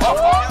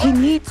 He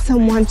needs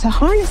someone to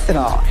harness it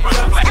all.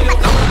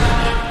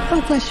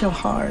 Oh, bless your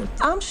heart.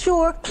 I'm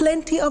sure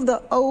plenty of the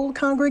old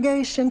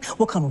congregation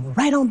will come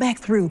right on back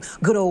through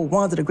good old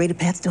Wands of the Greater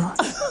Pat's door.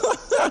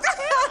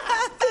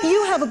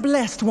 You have a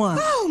blessed one.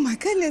 Oh, my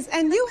goodness.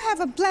 And you have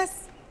a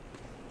blessed...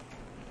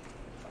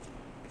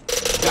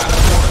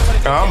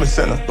 I'm a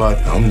sinner, but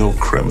I'm no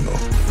criminal.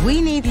 We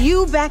need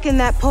you back in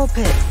that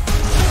pulpit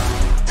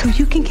so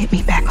you can get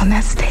me back on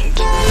that stage.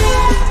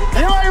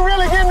 You ain't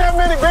really getting that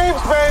many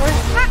babes, baby.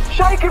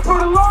 Shake it for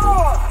the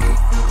Lord.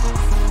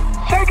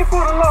 Shake it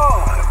for the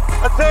Lord.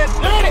 I said,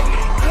 shake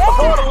it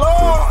for the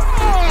Lord.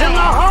 In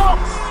my heart,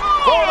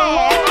 for the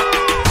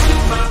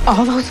Lord.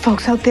 All those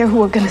folks out there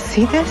who are going to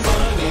see this,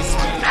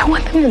 I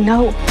want them to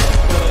know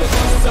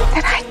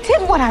that I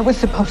did what I was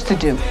supposed to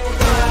do.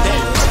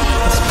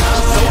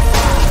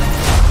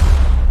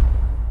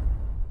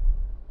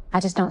 I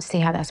just don't see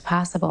how that's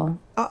possible.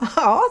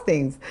 All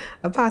things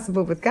are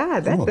possible with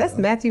God. That's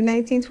Matthew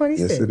 19:26.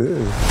 Yes, it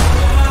is.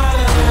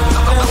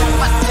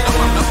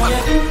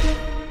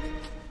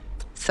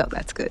 So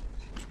that's good.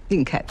 You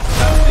can cut.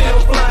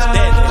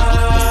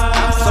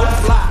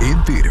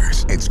 In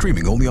theaters and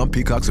streaming only on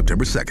Peacock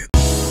September 2nd.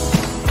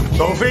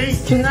 Sophie?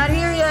 She's not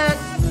here yet.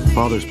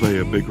 Fathers play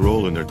a big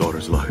role in their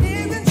daughter's life.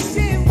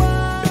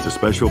 It's a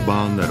special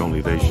bond that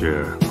only they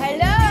share.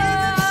 Hello?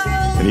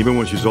 And even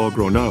when she's all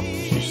grown up,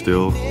 she's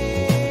still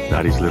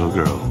Daddy's little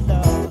girl.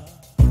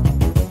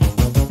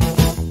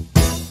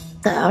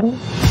 Dad?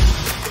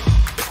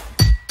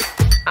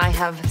 I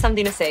have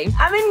something to say.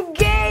 I'm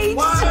engaged!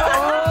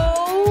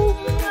 Wow.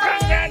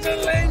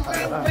 Congratulations,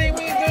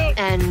 baby.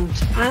 And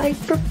I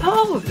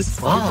propose.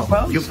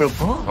 Wow. You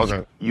proposed?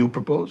 Okay. You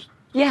proposed?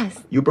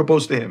 Yes. You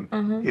proposed to him?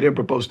 He didn't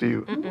propose to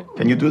you?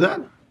 Can you do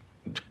that?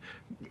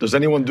 Does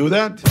anyone do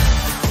that?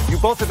 You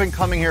both have been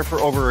coming here for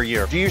over a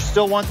year. Do you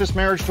still want this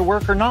marriage to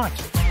work or not?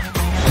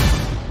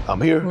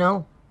 I'm here.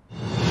 No.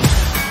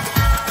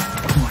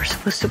 We're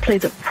supposed to play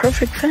the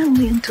perfect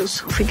family until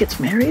Sophie gets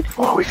married.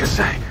 Or we could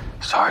say,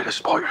 sorry to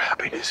spoil your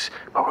happiness,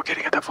 but we're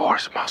getting a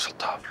divorce. Mazel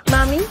tov.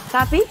 Mommy,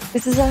 Papi,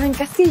 this is El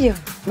Castillo.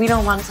 We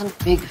don't want some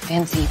big,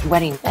 fancy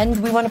wedding,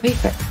 and we want to pay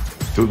for it.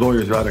 2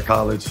 lawyers out of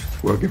college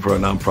working for a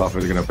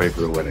nonprofit are going to pay for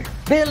the wedding.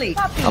 Billy!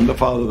 I'm the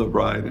father of the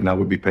bride, and I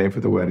will be paying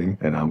for the wedding,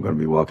 and I'm going to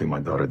be walking my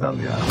daughter down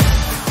the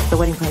aisle. The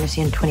wedding planner's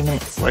here in 20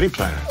 minutes. Wedding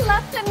planner? La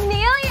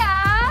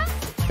Familia!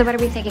 So what are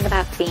we thinking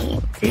about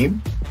theme?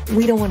 Theme?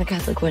 We don't want a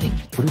Catholic wedding.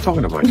 What are you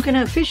talking about? Who's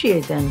gonna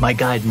officiate then? My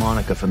guide,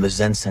 Monica, from the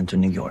Zen Center,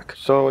 New York.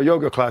 So a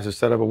yoga class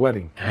instead of a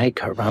wedding. Hey,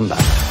 caramba.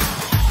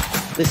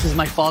 This is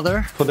my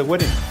father. For the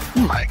wedding.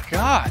 Oh, my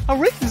God. How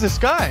rich is this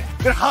guy?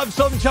 Have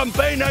some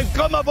champagne and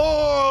come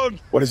aboard!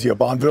 What is he, a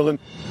Bond villain?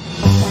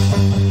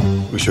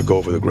 We should go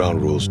over the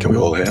ground rules. Can we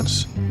hold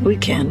hands? We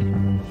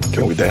can.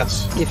 Can we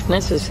dance? If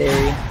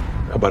necessary.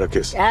 How about a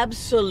kiss?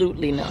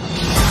 Absolutely not.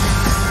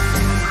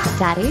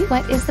 Daddy,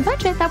 what is the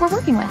budget that we're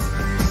working with?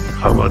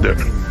 How about that?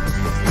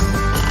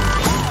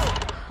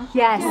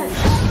 Yes.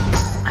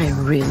 I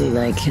really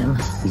like him.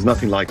 He's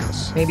nothing like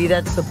us. Maybe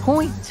that's the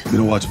point. You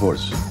don't watch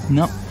sports?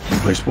 No. You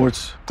play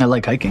sports? I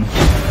like hiking.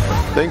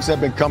 Things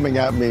have been coming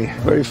at me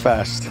very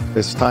fast.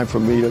 It's time for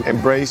me to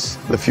embrace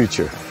the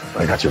future.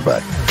 I got your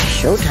back.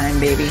 Showtime,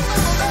 baby.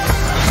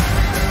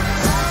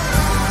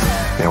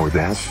 Can we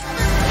dance?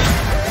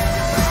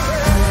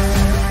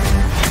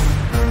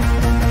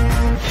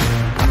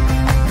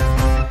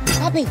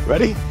 Papi.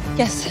 Ready?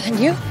 Yes, and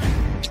you?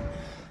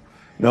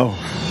 No.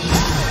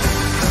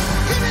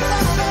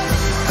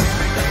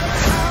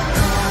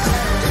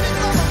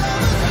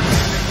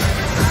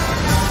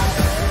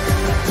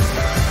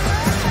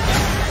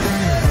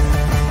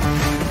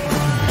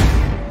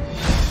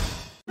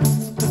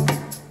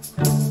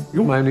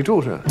 You're my only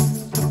daughter.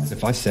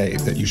 If I say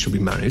that you should be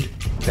married,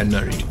 then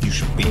married you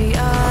should be.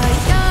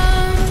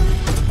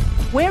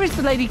 Where is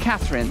the Lady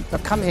Catherine?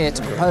 I've come here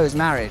to propose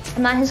marriage. A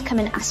man has come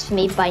and asked for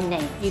me by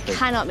name. You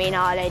cannot mean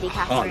our Lady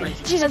Catherine.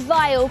 She's a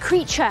vile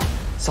creature.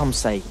 Some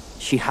say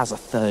she has a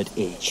third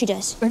ear. She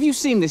does. Have you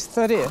seen this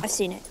third ear? I've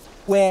seen it.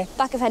 Where?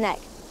 Back of her neck.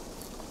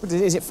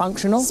 Is it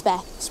functional? Spare.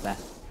 Spare.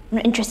 I'm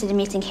not interested in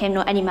meeting him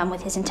nor any man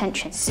with his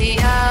intentions. See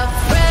our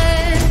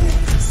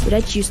friends. Would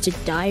I choose to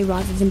die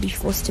rather than be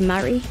forced to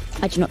marry?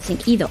 I do not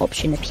think either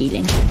option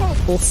appealing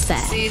or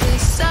fair.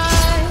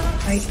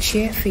 I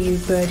cheer for you,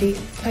 Birdy.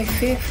 I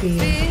fear for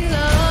you.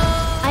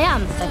 I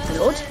am, thank the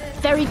Lord,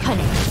 very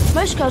cunning.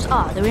 Most girls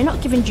are, though we're not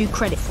given due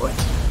credit for it.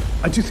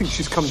 I do think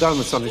she's come down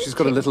with something. She's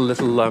got a little bit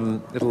of.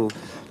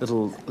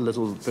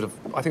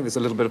 I think there's a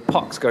little bit of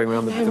pox going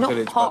around the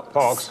village.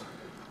 Pox.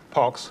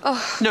 Pox.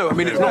 Oh. No, I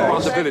mean it's not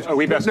around the village. Oh,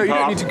 we best No, you don't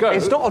depart. need to go.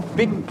 It's not a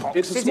big pox.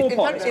 It's a small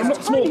pox. It's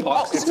not small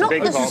pox. It's a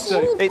big pox.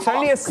 It's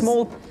only a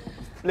small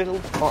little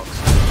pox.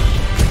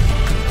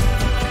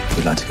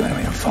 You'd like to go in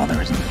with your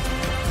father, isn't it?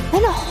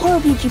 Men are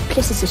horribly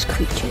duplicitous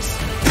creatures.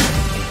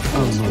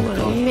 Oh my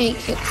God.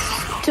 Make it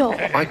stop.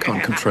 I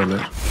can't control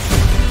it.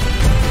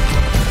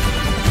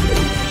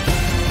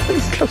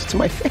 It's close to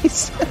my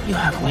face. You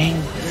have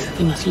wings.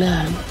 You must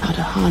learn how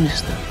to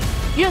harness them.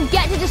 You don't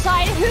get to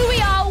decide who we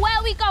are,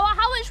 where we go, or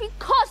how much we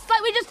cost.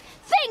 Like we're just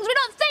things. We're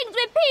not things.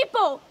 We're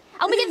people.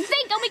 And we can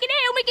think, and we can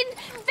hear, and we can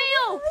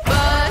feel.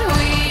 But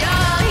we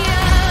are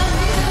young.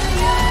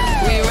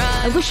 We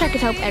run. I wish I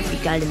could help every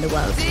girl in the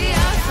world.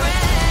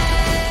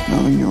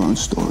 Knowing your own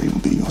story will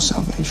be your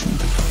salvation.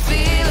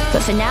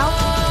 But for now,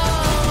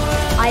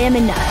 I am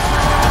enough.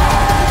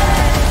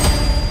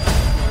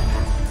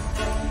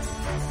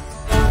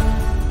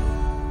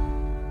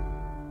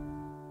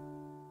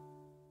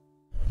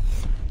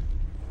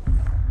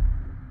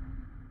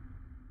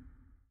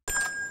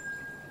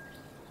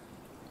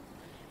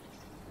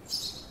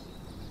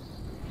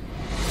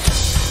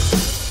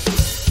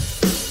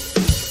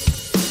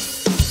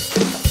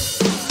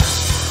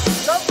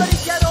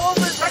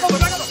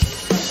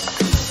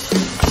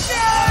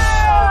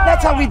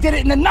 That's how we did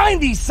it in the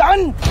 90s,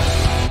 son!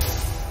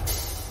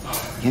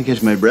 Can't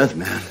catch my breath,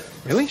 man.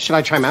 Really? Should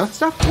I try mouth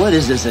stuff? What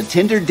is this, a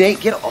Tinder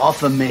date? Get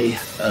off of me.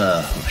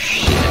 Oh,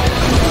 shit.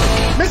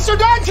 Mr.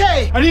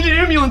 Dante! I need an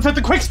ambulance at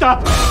the quick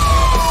stop.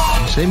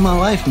 Saved my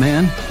life,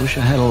 man. Wish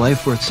I had a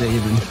life worth saving.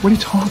 What are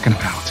you talking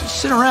about?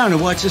 Sit around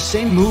and watch the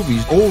same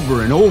movies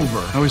over and over.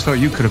 I always thought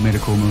you could have made a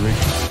cool movie.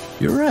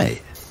 You're right.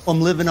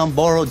 I'm living on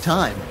borrowed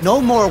time. No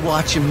more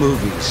watching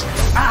movies.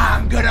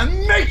 I'm gonna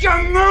make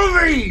a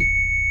movie!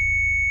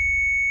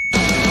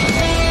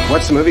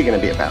 What's the movie gonna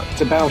be about?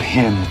 It's about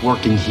him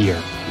working here.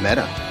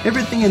 Meta.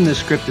 Everything in the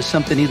script is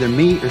something either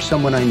me or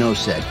someone I know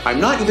said. I'm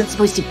not even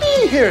supposed to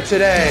be here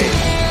today.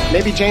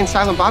 Maybe Jay and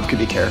Silent Bob could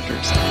be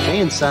characters. Jay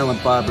and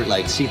Silent Bob are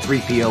like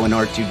C-3PO and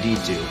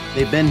R2-D2.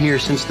 They've been here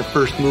since the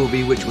first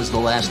movie, which was the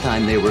last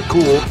time they were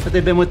cool. But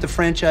they've been with the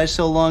franchise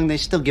so long, they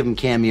still give them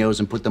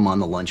cameos and put them on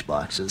the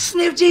lunchboxes.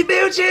 Snoochie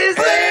Booches!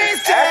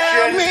 Please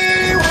tell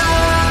me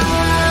why.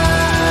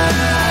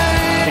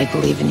 I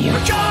believe in you.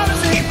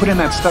 You should put in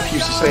that stuff you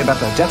used to say about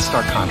the Death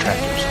Star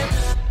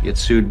contractors. Get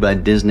sued by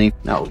Disney?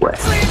 No way.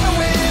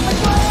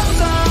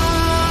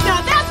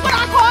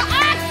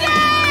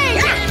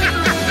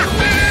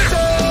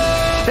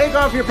 Take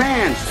off your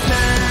pants.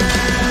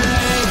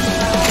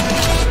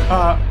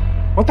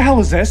 What the hell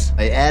is this?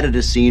 I added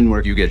a scene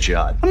where you get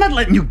shot. I'm not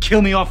letting you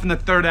kill me off in the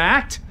third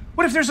act.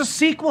 What if there's a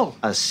sequel?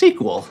 A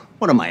sequel?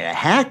 What am I, a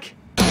hack?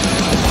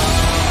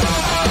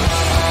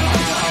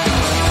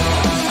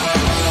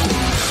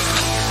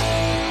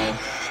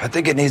 I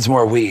think it needs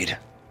more weed.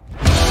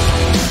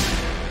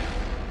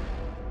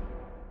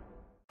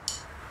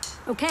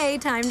 Okay,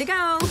 time to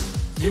go.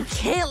 You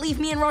can't leave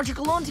me and Rodrick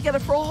alone together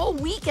for a whole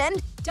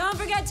weekend. Don't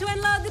forget to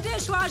unload the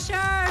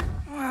dishwasher.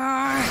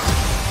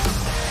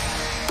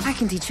 I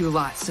can teach you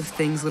lots of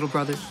things, little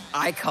brother.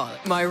 I call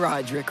it my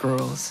Rodrick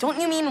rules.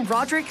 Don't you mean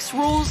Rodrick's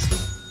rules?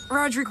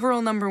 Rodrick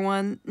rule number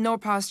 1, no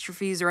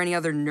apostrophes or any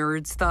other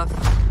nerd stuff.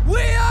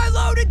 We are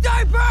loaded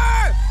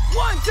diaper!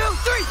 1, 2, 3, 4!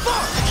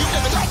 You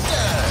never like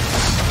that!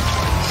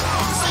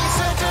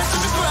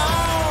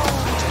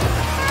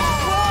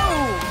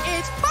 Whoa!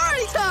 It's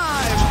party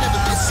time!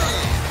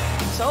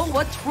 So,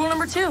 what's rule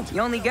number 2?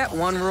 You only get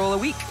 1 rule a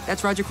week.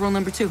 That's Rodrick rule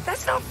number 2.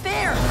 That's not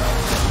fair!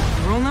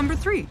 Rule number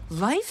 3.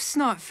 Life's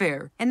not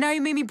fair. And now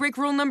you made me break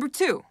rule number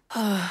 2.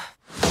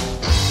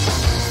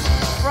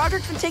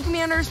 Rodrick's been taking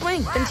me under his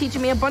wing, been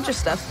teaching me a bunch of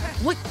stuff.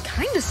 What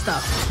kind of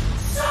stuff?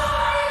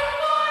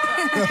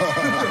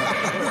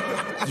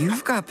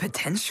 You've got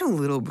potential,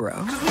 little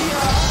bro.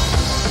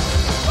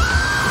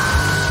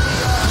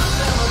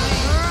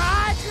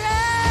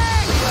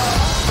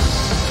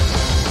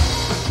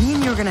 Me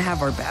and you are gonna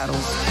have our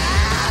battles.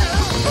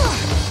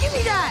 Give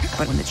me that!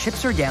 But when the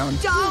chips are down,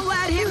 Don't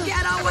let him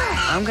get away!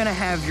 I'm gonna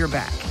have your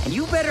back. And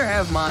you better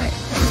have mine.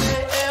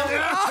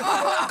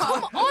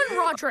 Come on,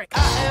 Rodrick!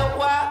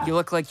 You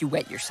look like you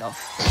wet yourself.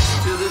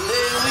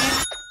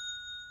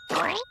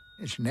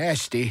 It's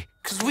nasty.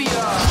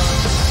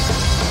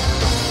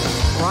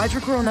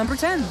 Rodrick rule number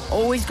 10.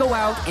 Always go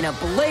out in a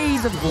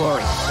blaze of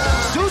glory.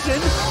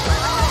 Susan!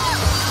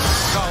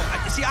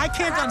 Oh, see, I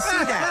can't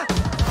unsee that.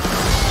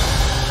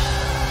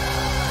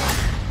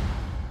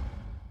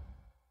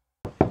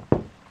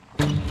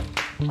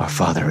 Our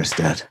father is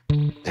dead.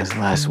 His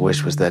last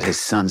wish was that his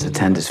sons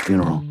attend his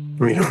funeral.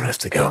 We don't have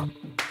to go.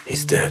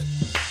 He's dead.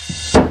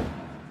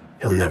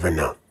 He'll never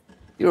know.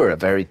 You're a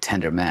very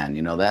tender man,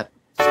 you know that?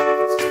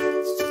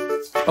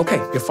 Okay,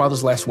 your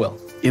father's last will.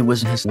 It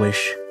was his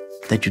wish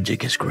that you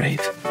dig his grave.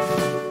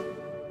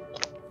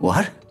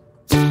 What?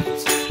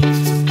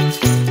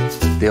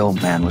 The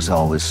old man was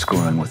always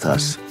screwing with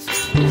us.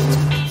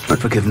 But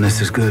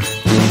forgiveness is good.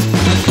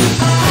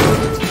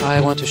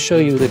 I want to show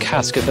you the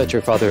casket that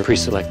your father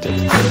pre-selected.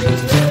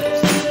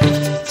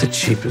 The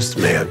cheapest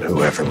man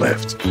who ever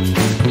lived.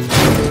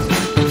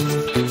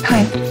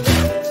 Hi.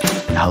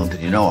 How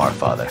did you know our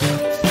father?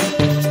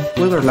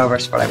 We were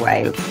lovers for a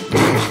while.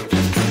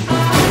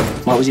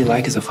 What was he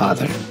like as a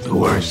father? The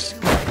worst.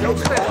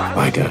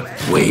 Like a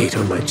weight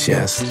on my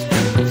chest.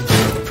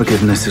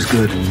 Forgiveness is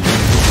good.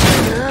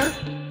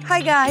 Hi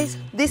guys,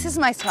 this is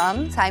my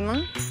son,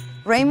 Simon,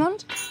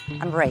 Raymond,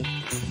 and Ray.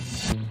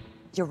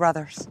 Your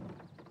brothers.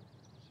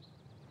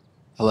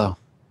 Hello.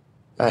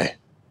 Hi.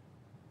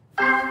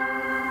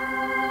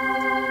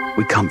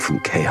 We come from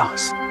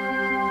chaos.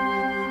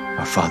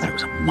 Our father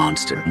was a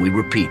monster. We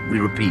repeat. We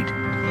don't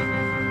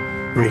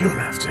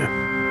have to.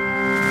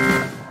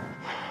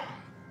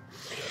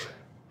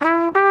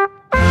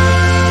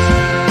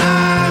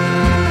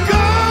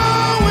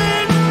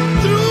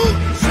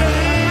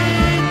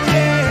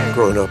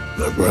 Growing up,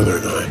 my brother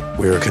and I,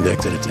 we were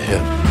connected at the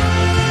hip.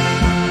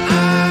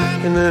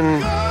 And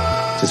then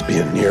just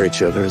being near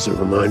each other is a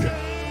reminder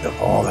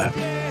of all that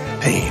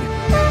pain.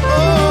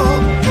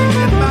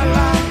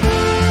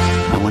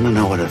 I want to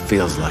know what it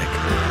feels like,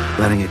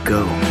 letting it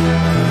go.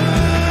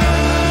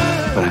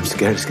 But I'm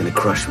scared it's going to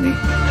crush me.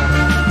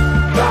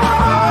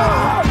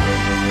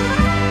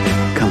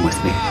 Come with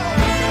me.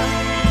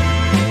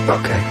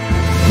 Okay.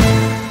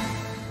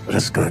 But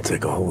it's going to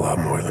take a whole lot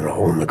more than a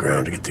hole in the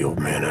ground to get the old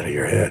man out of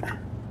your head.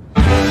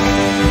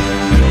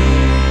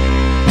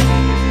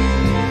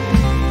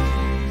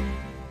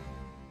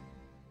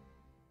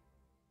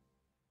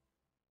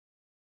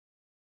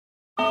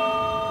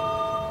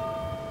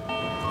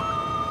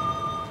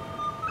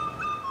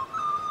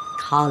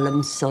 Call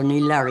him Sonny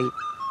Larry.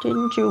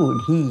 Didn't you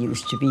and he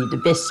used to be the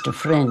best of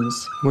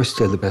friends? We're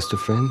still the best of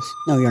friends.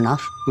 No, you're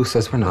not. Who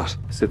says we're not?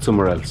 Sit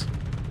somewhere else.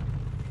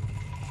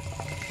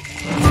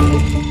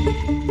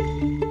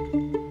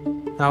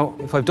 Now,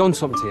 if I've done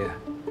something to you,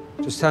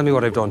 just tell me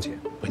what I've done to you.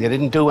 Well, you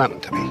didn't do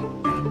anything to me.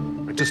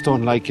 I just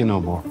don't like you no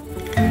more.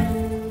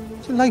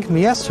 You liked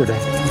me yesterday.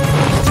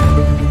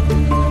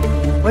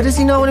 Why does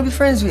he not want to be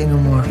friends with you no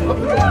more?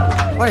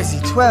 What is he,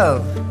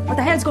 12? What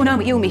the hell's going on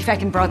with you and me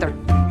feckin' brother?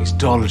 He's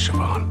dull,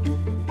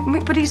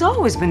 Siobhan. But he's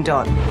always been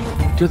dull.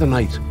 The other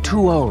night,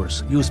 2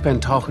 hours you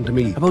spent talking to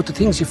me about the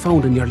things you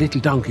found in your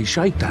little donkey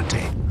shite that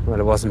day. Well,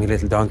 it wasn't me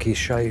little donkey's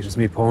shite, it was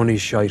me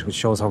pony's shite, which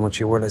shows how much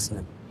you were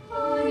listening.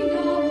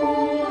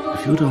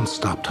 If you don't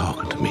stop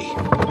talking to me,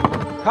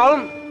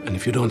 Colin? and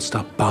if you don't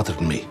stop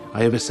bothering me,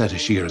 I have a set of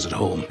shears at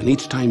home, and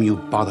each time you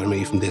bother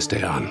me from this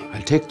day on,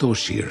 I'll take those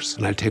shears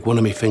and I'll take one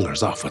of my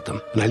fingers off with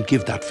them, and I'll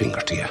give that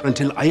finger to you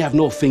until I have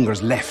no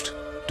fingers left.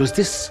 Does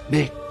this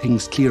make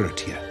things clearer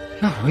to you?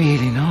 Not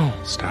really, no.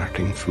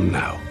 Starting from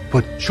now.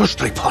 But shush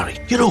like, Polly.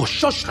 You know,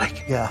 shush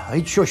like. Yeah,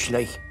 I'd shush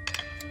like.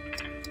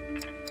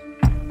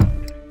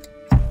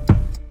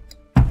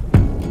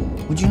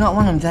 Would you not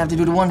want him to have to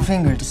do the one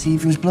finger to see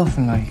if he was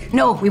bluffing, like?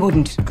 No, we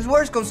wouldn't. Because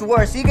worst comes to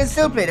worst, you can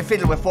still play the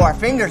fiddle with 4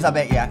 fingers, I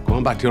bet ya. Go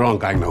on back to your own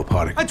gang now,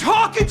 Polly. And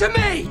talking to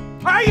me,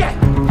 are you?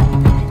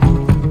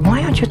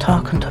 Why aren't you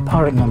talking to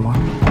Porrig no more?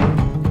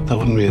 That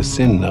wouldn't be a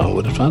sin now,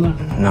 would it, Father?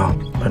 No,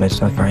 but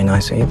it's not very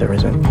nice either,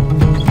 is it?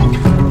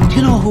 Do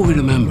you know who we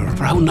remember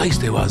for how nice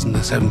they was in the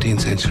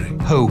 17th century?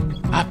 Who?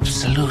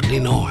 Absolutely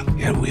no one.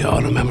 Yet we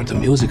all remember the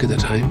music of the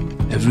time.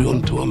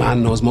 Everyone to a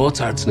man knows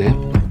Mozart's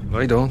name.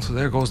 I don't, so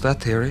there goes that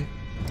theory.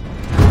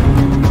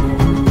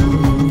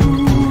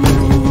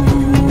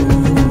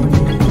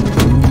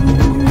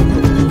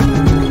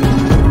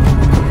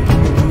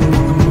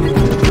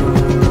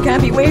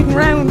 Can't be waiting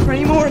around for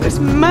any more of this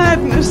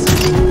madness.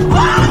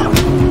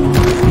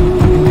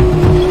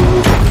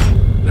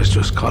 Let's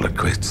just call it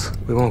quits.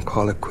 We won't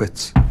call it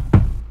quits.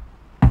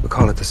 We'll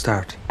call it the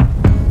start.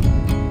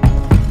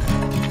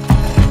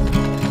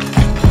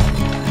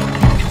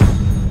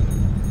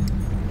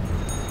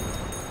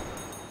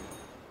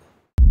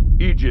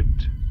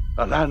 Egypt,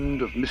 a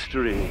land of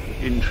mystery,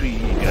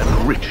 intrigue,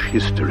 and rich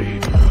history.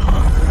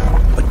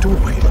 A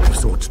doorway of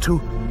sorts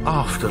to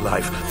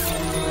afterlife.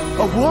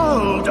 A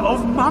world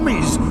of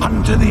mummies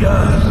under the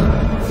earth.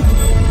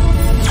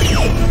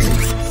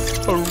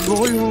 A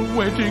royal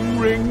wedding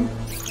ring.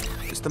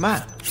 It's the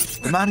man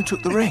who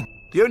took the ring.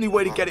 The only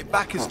way to get it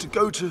back is to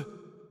go to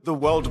the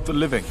world of the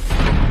living.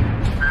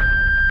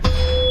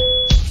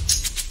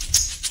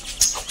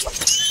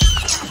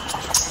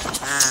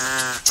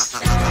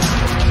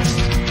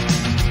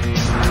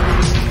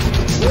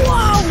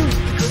 Wow!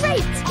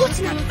 Great! What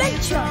an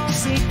adventure!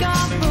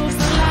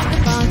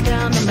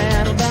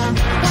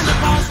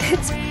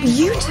 It's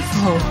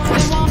beautiful.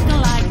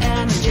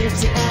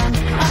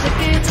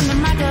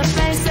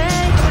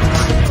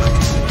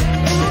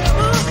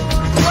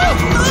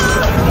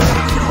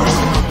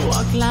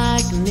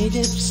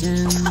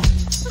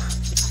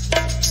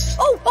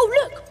 Oh,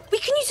 look! We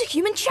can use a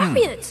human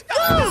chariot!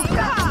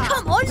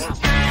 Come on!